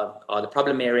are the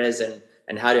problem areas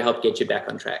and how to help get you back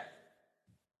on track.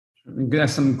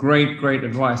 That's some great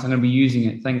advice. I'm going to be using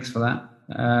it. Thanks for that.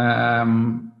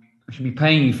 I should be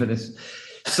paying you for this.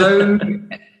 So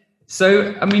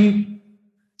I mean,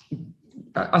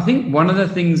 I think one of the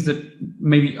things that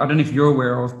maybe, I don't know if you're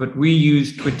aware of, but we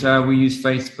use Twitter, we use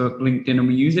Facebook, LinkedIn, and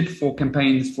we use it for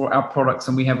campaigns for our products.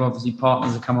 And we have obviously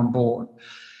partners that come on board.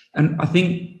 And I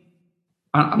think,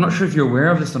 I'm not sure if you're aware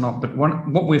of this or not, but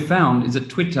what we've found is that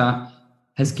Twitter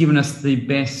has given us the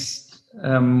best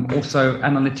also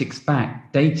analytics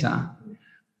back data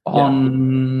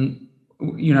on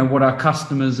what our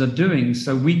customers are doing,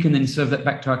 so we can then serve that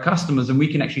back to our customers, and we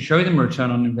can actually show them a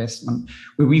return on investment.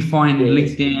 Where we find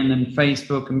LinkedIn and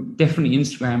Facebook and definitely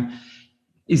Instagram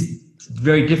is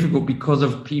very difficult because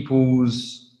of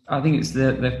people's, I think it's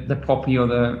the poppy or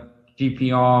the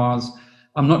GPRs.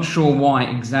 I'm not sure why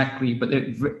exactly, but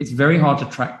it's very hard to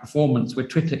track performance, where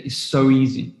Twitter is so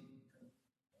easy.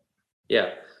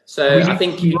 Yeah. So I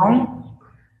think you're wrong.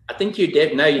 I think you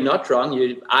did. No, you're not wrong.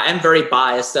 I am very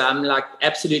biased. So I'm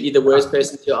absolutely the worst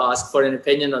person to ask for an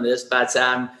opinion on this. But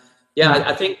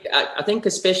I think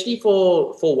especially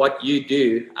for what you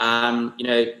do,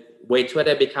 where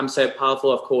Twitter becomes so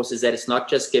powerful, of course, is that it's not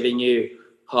just giving you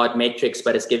hard metrics,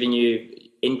 but it's giving you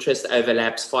interest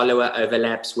overlaps, follower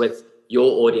overlaps with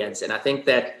your audience. And I think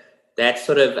that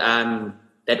sort of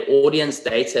that audience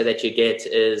data that you get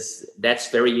that's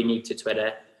very unique to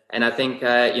Twitter. And I think,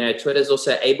 Twitter is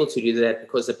also able to do that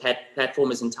because the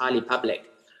platform is entirely public.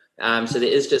 So there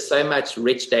is just so much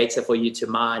rich data for you to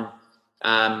mine.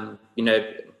 you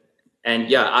know, and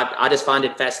yeah, I just find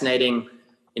it fascinating,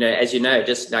 you know, as you know,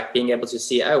 just like being able to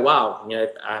see, oh, wow, you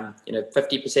know,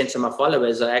 50% of my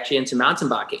followers are actually into mountain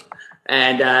biking.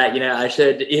 And, you know, I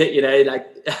should, you know, like,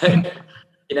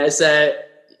 you know, so,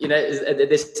 you know,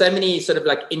 there's so many sort of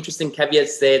like interesting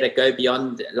caveats there that go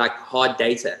beyond like hard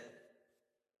data.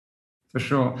 For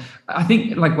sure. I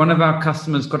think like one of our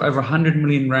customers got over 100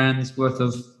 million rands worth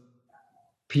of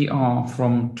PR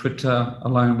from Twitter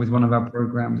alone with one of our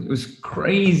programs. It was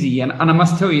crazy. And I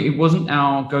must tell you, it wasn't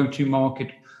our go-to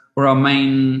market or our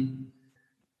main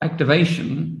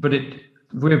activation, but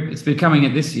it's becoming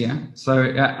it this year.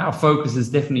 So our focus has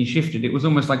definitely shifted. It was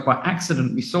almost like by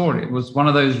accident we saw it. It was one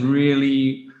of those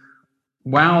really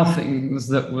wow things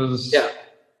that was... Yeah.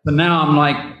 So now I'm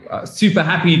like super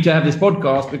happy to have this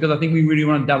podcast because I think we really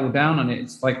want to double down on it.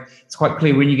 It's like, it's quite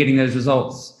clear when you're getting those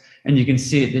results and you can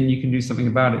see it, then you can do something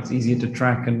about it. It's easier to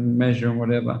track and measure and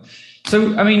whatever.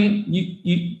 So, I mean,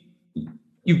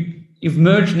 you've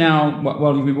merged now,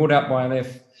 well, you've been bought out by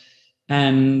LF,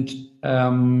 and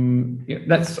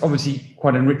that's obviously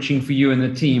quite enriching for you and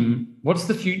the team. What's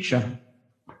the future?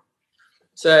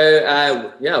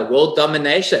 So, yeah, world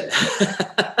domination.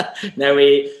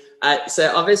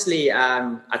 So obviously,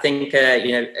 I think,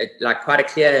 you know, like quite a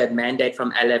clear mandate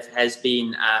from LF has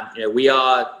been, you know, we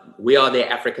are their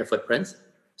Africa footprint.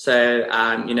 So,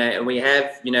 you know, and we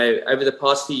have, you know, over the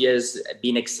past few years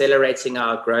been accelerating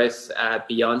our growth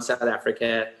beyond South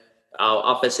Africa. Our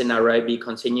office in Nairobi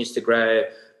continues to grow.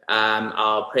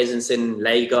 Our presence in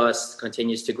Lagos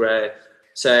continues to grow.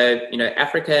 So, you know,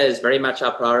 Africa is very much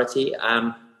our priority.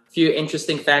 Few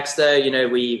interesting facts though, you know,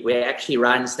 we actually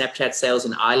run Snapchat sales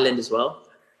in Ireland as well.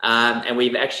 And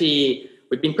we've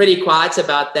been pretty quiet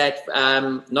about that,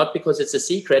 not because it's a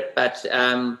secret, but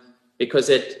because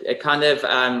it kind of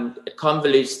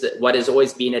convolutes what has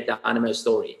always been a Dynamo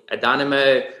story. A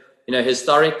Dynamo, you know,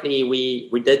 historically,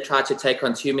 we did try to take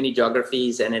on too many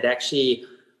geographies, and it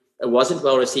wasn't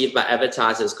well received by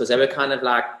advertisers because they were kind of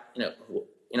like, you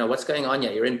know, what's going on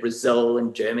here? You're in Brazil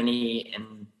and Germany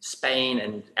and Spain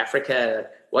and Africa.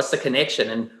 What's the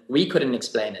connection? And we couldn't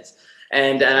explain it.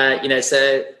 And you know,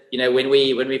 so you know, when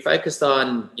we focused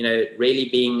on, you know, really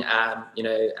being you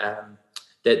know,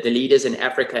 the leaders in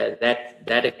Africa,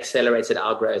 that accelerated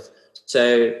our growth.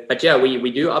 So, but yeah,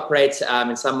 we do operate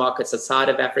in some markets outside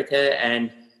of Africa,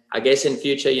 and I guess in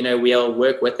future, you know, we'll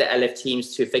work with the LF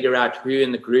teams to figure out who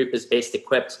in the group is best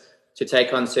equipped to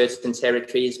take on certain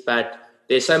territories. But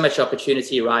there's so much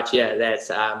opportunity right here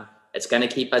that it's going to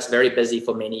keep us very busy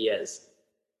for many years.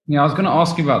 Yeah, I was going to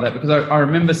ask you about that because I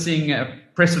remember seeing a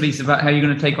press release about how you're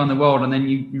going to take on the world, and then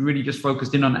you really just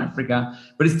focused in on Africa.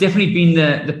 But it's definitely been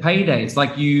the payday. It's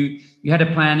like you had a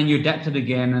plan and you adapted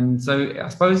again. And so I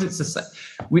suppose it's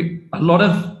a lot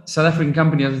of South African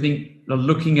companies, I think, are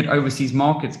looking at overseas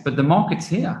markets, but the market's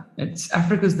here.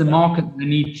 Africa's the market they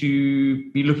need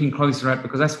to be looking closer at,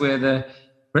 because that's where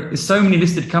there's so many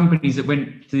listed companies that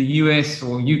went to the US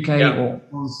or UK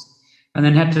and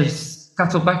then had to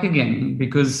scuttle back again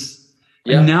because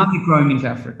and now they're growing into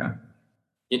Africa.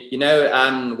 You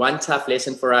know, one tough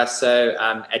lesson for us. So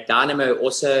at Dynamo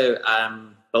also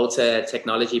built a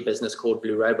technology business called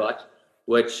Blue Robot,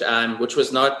 which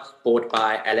was not bought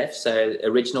by LF. So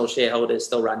original shareholders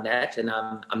still run that, and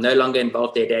I'm no longer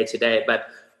involved there day to day. But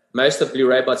most of Blue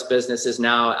Robot's business is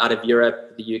now out of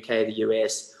Europe, the UK, the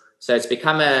US. So it's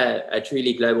become a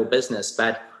truly global business.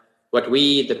 But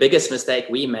the biggest mistake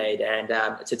we made, and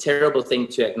it's a terrible thing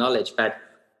to acknowledge, but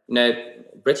you know,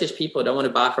 British people don't want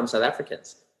to buy from South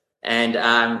Africans, and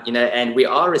you know, and we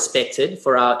are respected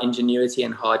for our ingenuity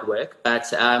and hard work,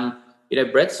 but you know,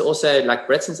 Brits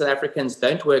and South Africans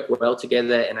don't work well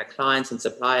together in a client and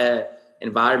supplier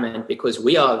environment because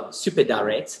we are super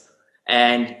direct,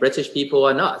 and British people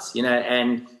are not. You know,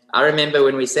 and I remember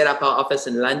when we set up our office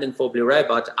in London for Blue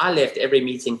Robot, I left every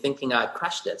meeting thinking I'd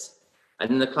crushed it. And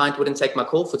then the client wouldn't take my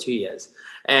call for 2 years.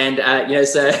 And, you know,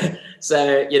 so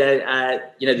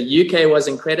the UK was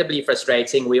incredibly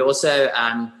frustrating. We also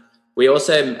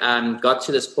got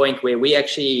to this point where we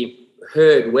actually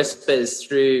heard whispers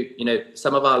through, you know,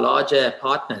 some of our larger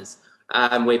partners,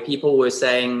 where people were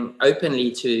saying openly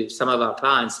to some of our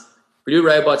clients, Blue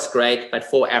Robot's great, but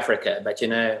for Africa. But, you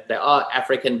know, they are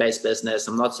African-based business.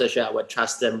 I'm not so sure I would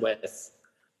trust them with,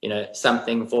 you know,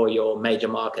 something for your major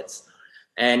markets.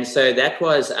 And so that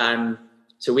was,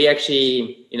 so we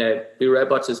actually, you know, Blue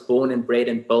Robots was born and bred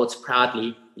and built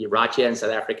proudly right here in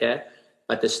South Africa.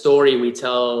 But the story we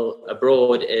tell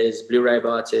abroad is Blue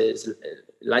Robot is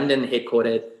London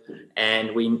headquartered.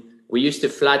 And we used to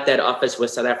flood that office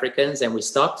with South Africans, and we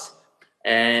stopped.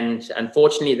 And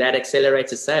unfortunately, that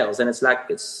accelerated sales. And it's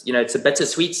a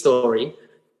bittersweet story,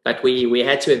 but we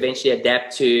had to eventually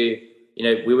adapt to,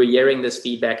 we were hearing this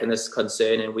feedback and this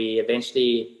concern, and we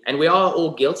are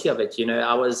all guilty of it.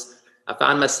 I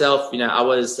found myself, I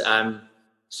was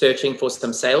searching for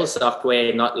some sales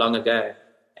software not long ago.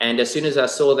 And as soon as I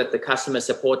saw that the customer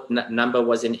support number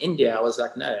was in India, I was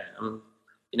like, no,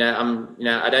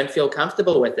 I don't feel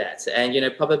comfortable with that. And,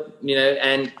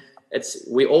 and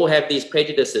we all have these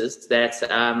prejudices that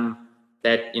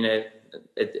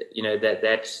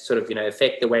sort of,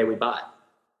 affect the way we buy.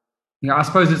 Yeah, I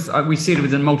suppose we see it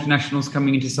with the multinationals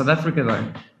coming into South Africa, though.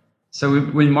 So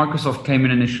when Microsoft came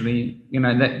in initially,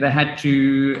 they had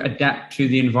to adapt to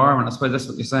the environment. I suppose that's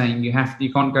what you're saying. You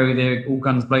can't go there all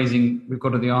guns blazing. We've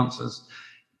got all the answers.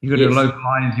 You've got to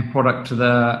localize your product to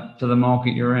the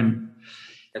market you're in.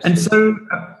 And so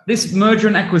this merger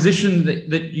and acquisition the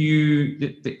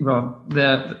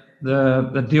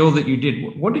deal that you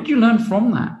did, what did you learn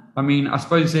from that? I mean, I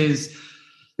suppose there's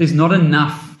not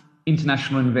enough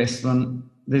international investment.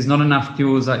 There's not enough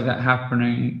deals like that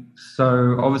happening.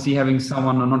 So obviously having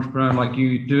an entrepreneur like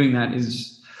you doing that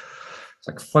it's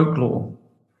like folklore.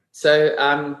 So,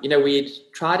 we'd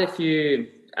tried a few,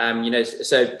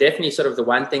 so definitely sort of the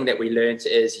one thing that we learned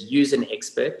is use an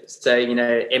expert. So,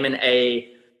 M&A,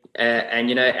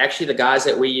 and, actually the guys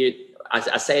that we use,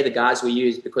 I say the guys we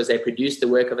use because they produce the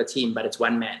work of a team, but it's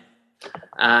one man.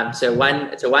 It's a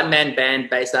one-man band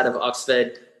based out of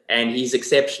Oxford, and he's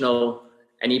exceptional.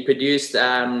 And he produced,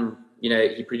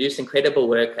 incredible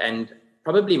work, and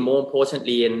probably more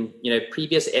importantly, in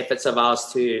previous efforts of ours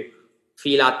to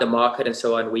feel out the market and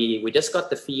so on, we just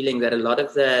got the feeling that a lot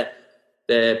of the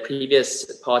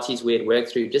previous parties we had worked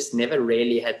through just never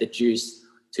really had the juice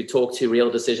to talk to real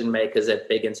decision makers at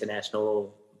big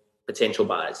international potential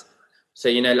buyers. So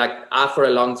I for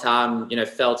a long time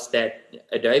felt that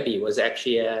Adobe was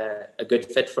actually a good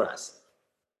fit for us,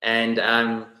 and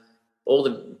all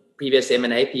the previous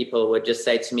M&A people would just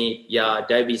say to me, yeah,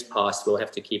 Adobe's passed, we'll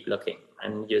have to keep looking.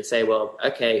 And you'd say, well,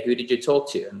 okay, who did you talk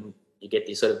to? And you get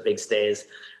these sort of big stares.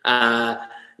 I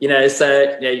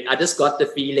just got the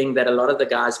feeling that a lot of the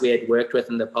guys we had worked with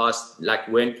in the past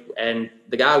weren't, and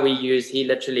the guy we use, he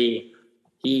literally,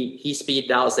 he speed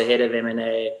dials the head of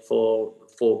M&A for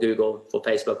Google, for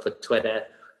Facebook, for Twitter.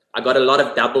 I got a lot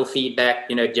of double feedback,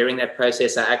 during that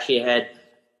process. I actually had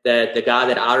the guy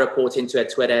that I report into at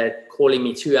Twitter calling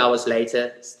me 2 hours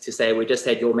later to say, we just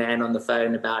had your man on the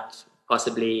phone about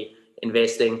possibly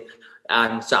investing.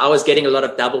 So I was getting a lot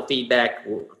of double feedback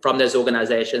from those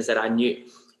organizations that I knew.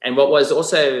 And what was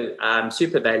also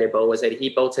super valuable was that he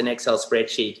built an Excel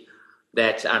spreadsheet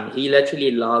that he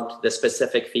literally logged the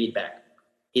specific feedback.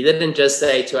 He didn't just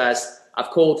say to us,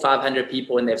 I've called 500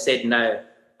 people and they've said no,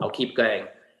 I'll keep going.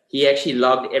 He actually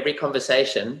logged every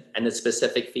conversation and the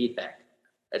specific feedback.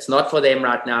 It's not for them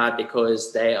right now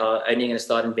because they are only going to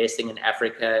start investing in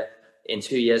Africa in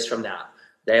 2 years from now.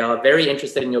 They are very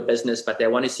interested in your business, but they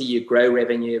want to see you grow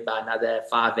revenue by another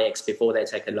 5x before they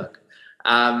take a look.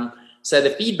 So the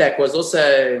feedback was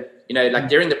also,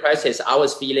 during the process, I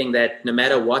was feeling that no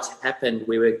matter what happened,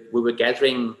 we were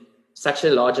gathering such a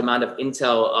large amount of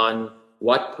intel on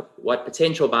what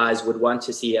potential buyers would want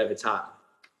to see over time.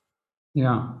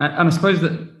 Yeah, and I suppose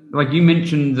that, like you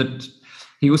mentioned, that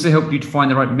he also helped you to find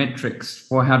the right metrics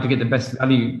for how to get the best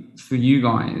value for you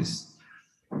guys.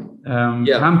 How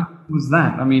was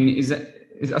that? I mean,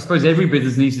 I suppose every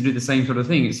business needs to do the same sort of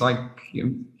thing. It's like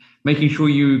making sure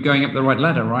you're going up the right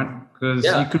ladder, right? Because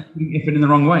you could if it in the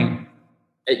wrong way.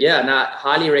 Yeah, and I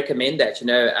highly recommend that.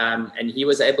 And he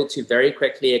was able to very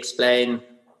quickly explain,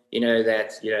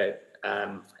 that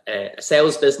a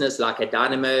sales business like a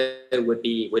Dynamo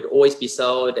would always be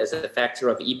sold as a factor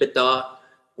of EBITDA.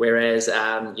 Whereas,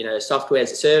 software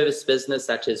as a service business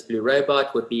such as Blue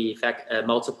Robot would be a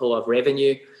multiple of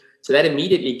revenue. So that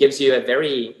immediately gives you a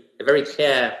very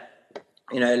clear,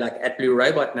 at Blue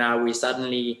Robot now, we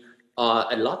suddenly are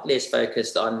a lot less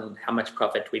focused on how much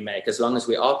profit we make, as long as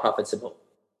we are profitable.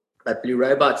 But Blue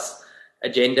Robot's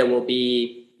agenda will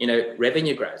be,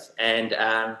 revenue growth, and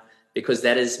because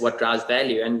that is what drives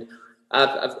value. And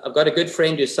I've got a good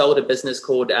friend who sold a business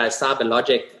called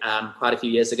CyberLogic quite a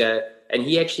few years ago. And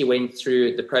he actually went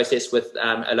through the process with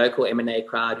a local M&A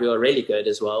crowd who are really good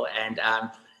as well. And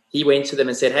he went to them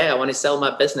and said, hey, I want to sell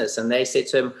my business. And they said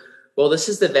to him, well, this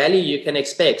is the value you can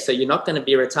expect. So you're not going to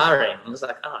be retiring. And I was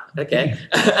like, okay.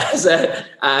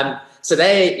 So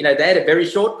they had a very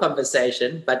short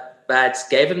conversation, but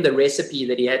gave him the recipe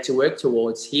that he had to work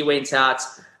towards. He went out,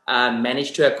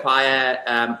 managed to acquire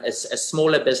a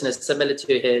smaller business similar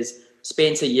to his,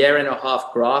 spent a year and a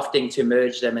half grafting to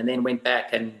merge them, and then went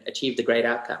back and achieved a great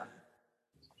outcome.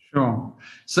 Sure.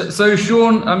 So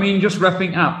Sean, I mean, just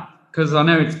wrapping up, because I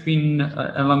know it's been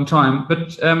a long time,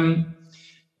 but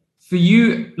for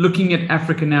you, looking at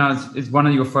Africa now is one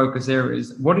of your focus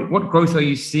areas. What growth are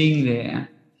you seeing there?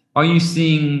 Are you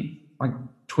seeing like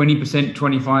 20%,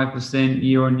 25%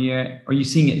 year on year? Are you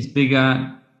seeing it as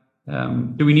bigger?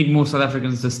 Do we need more South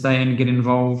Africans to stay and get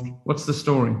involved? What's the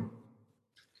story?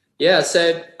 Yeah,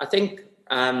 so I think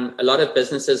a lot of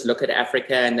businesses look at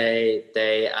Africa and they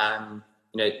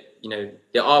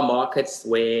there are markets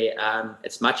where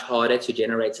it's much harder to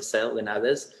generate a sale than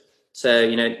others. So,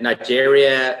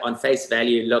 Nigeria on face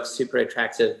value looks super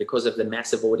attractive because of the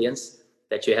massive audience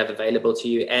that you have available to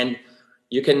you. And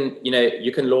you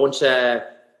can launch a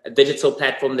digital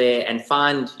platform there and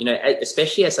find,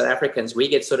 especially as South Africans, we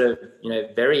get sort of,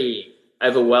 very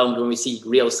overwhelmed when we see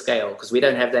real scale because we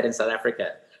don't have that in South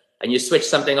Africa. And you switch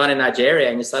something on in Nigeria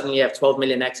and you suddenly have 12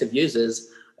 million active users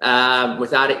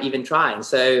without it even trying.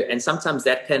 So, and sometimes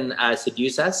that can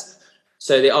seduce us.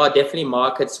 So there are definitely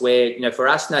markets where, for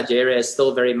us, Nigeria is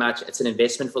still very much, it's an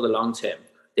investment for the long term.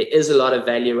 There is a lot of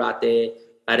value right there,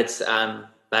 but it's a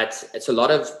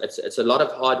lot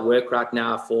of hard work right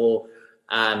now for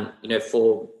a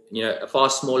far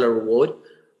smaller reward.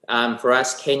 For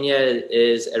us, Kenya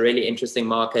is a really interesting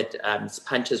market. It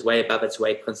punches way above its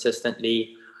weight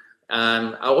consistently.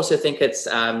 I also think it's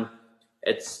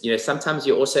sometimes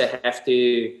you also have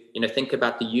to think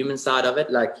about the human side of it,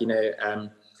 like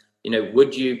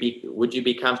would you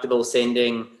be comfortable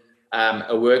sending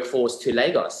a workforce to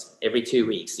Lagos every 2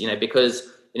 weeks? Because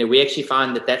we actually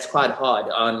find that that's quite hard.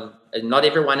 Not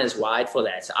everyone is wired for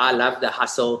that. So I love the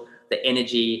hustle, the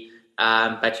energy,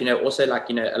 but also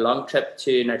a long trip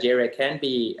to Nigeria can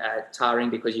be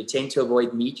tiring because you tend to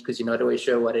avoid meat because you're not always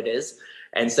sure what it is.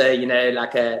 And so,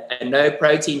 like a no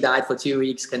protein diet for 2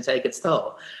 weeks can take its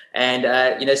toll. And,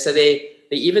 so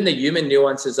even the human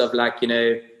nuances of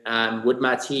would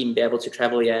my team be able to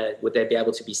travel here? Would they be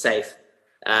able to be safe?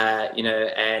 And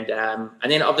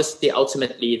then obviously,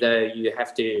 ultimately, though, you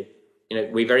have to,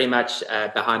 we're very much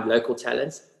behind local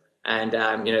talent and,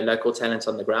 local talent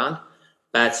on the ground.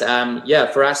 But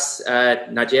for us,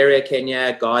 Nigeria,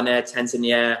 Kenya, Ghana,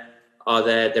 Tanzania, are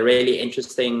the really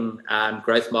interesting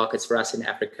growth markets for us in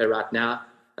Africa right now.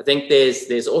 I think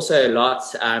there's also a lot.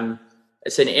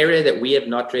 It's an area that we have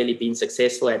not really been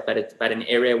successful at, but an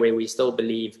area where we still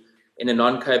believe in a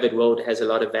non-COVID world has a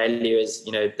lot of value. Is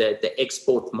the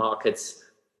export markets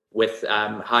with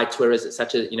high tourism,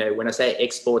 such as when I say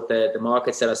export, the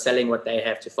markets that are selling what they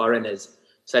have to foreigners,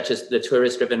 such as the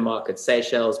tourist-driven markets,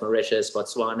 Seychelles, Mauritius,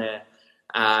 Botswana.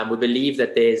 We believe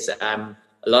that there's a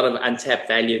lot of untapped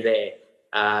value there.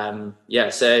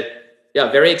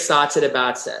 Very excited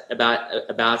about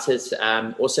it.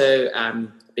 Also,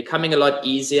 becoming a lot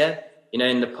easier.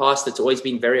 In the past, it's always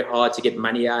been very hard to get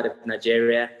money out of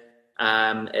Nigeria.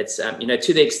 It's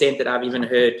to the extent that I've even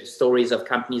heard stories of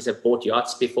companies have bought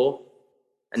yachts before,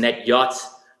 and that yacht,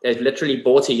 they've literally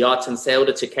bought a yacht and sailed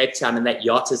it to Cape Town, and that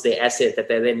yacht is their asset that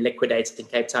they then liquidated in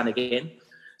Cape Town again.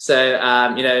 So,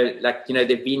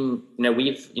 they've been,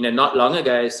 we've, not long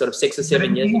ago, sort of 6 or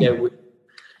 7 years ago,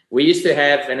 we used to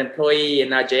have an employee in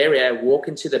Nigeria walk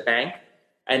into the bank,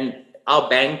 and our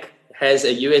bank has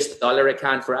a US dollar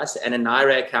account for us and a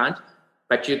Naira account,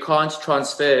 but you can't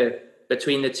transfer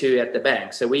between the two at the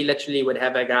bank. So we literally would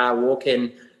have a guy walk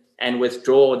in and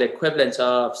withdraw the equivalent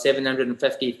of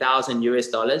 750,000 US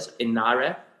dollars in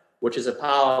Naira, which is a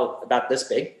pile about this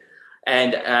big,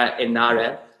 and in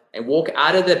Naira, and walk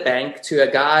out of the bank to a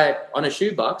guy on a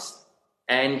shoebox,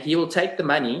 and he will take the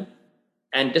money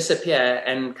and disappear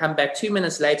and come back 2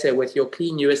 minutes later with your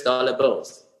clean US dollar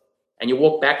bills. And you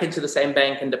walk back into the same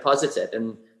bank and deposit it.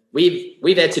 And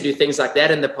we've had to do things like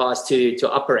that in the past to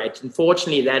operate.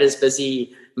 Unfortunately, that is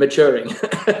busy maturing.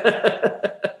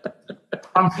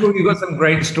 I'm sure you've got some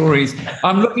great stories.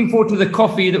 I'm looking forward to the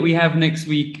coffee that we have next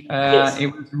week. Yes. It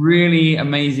was really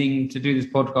amazing to do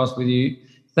this podcast with you.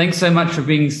 Thanks so much for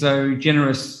being so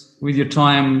generous with your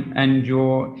time and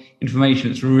your information.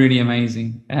 It's really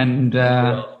amazing. And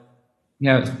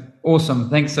it's awesome.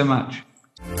 Thanks so much.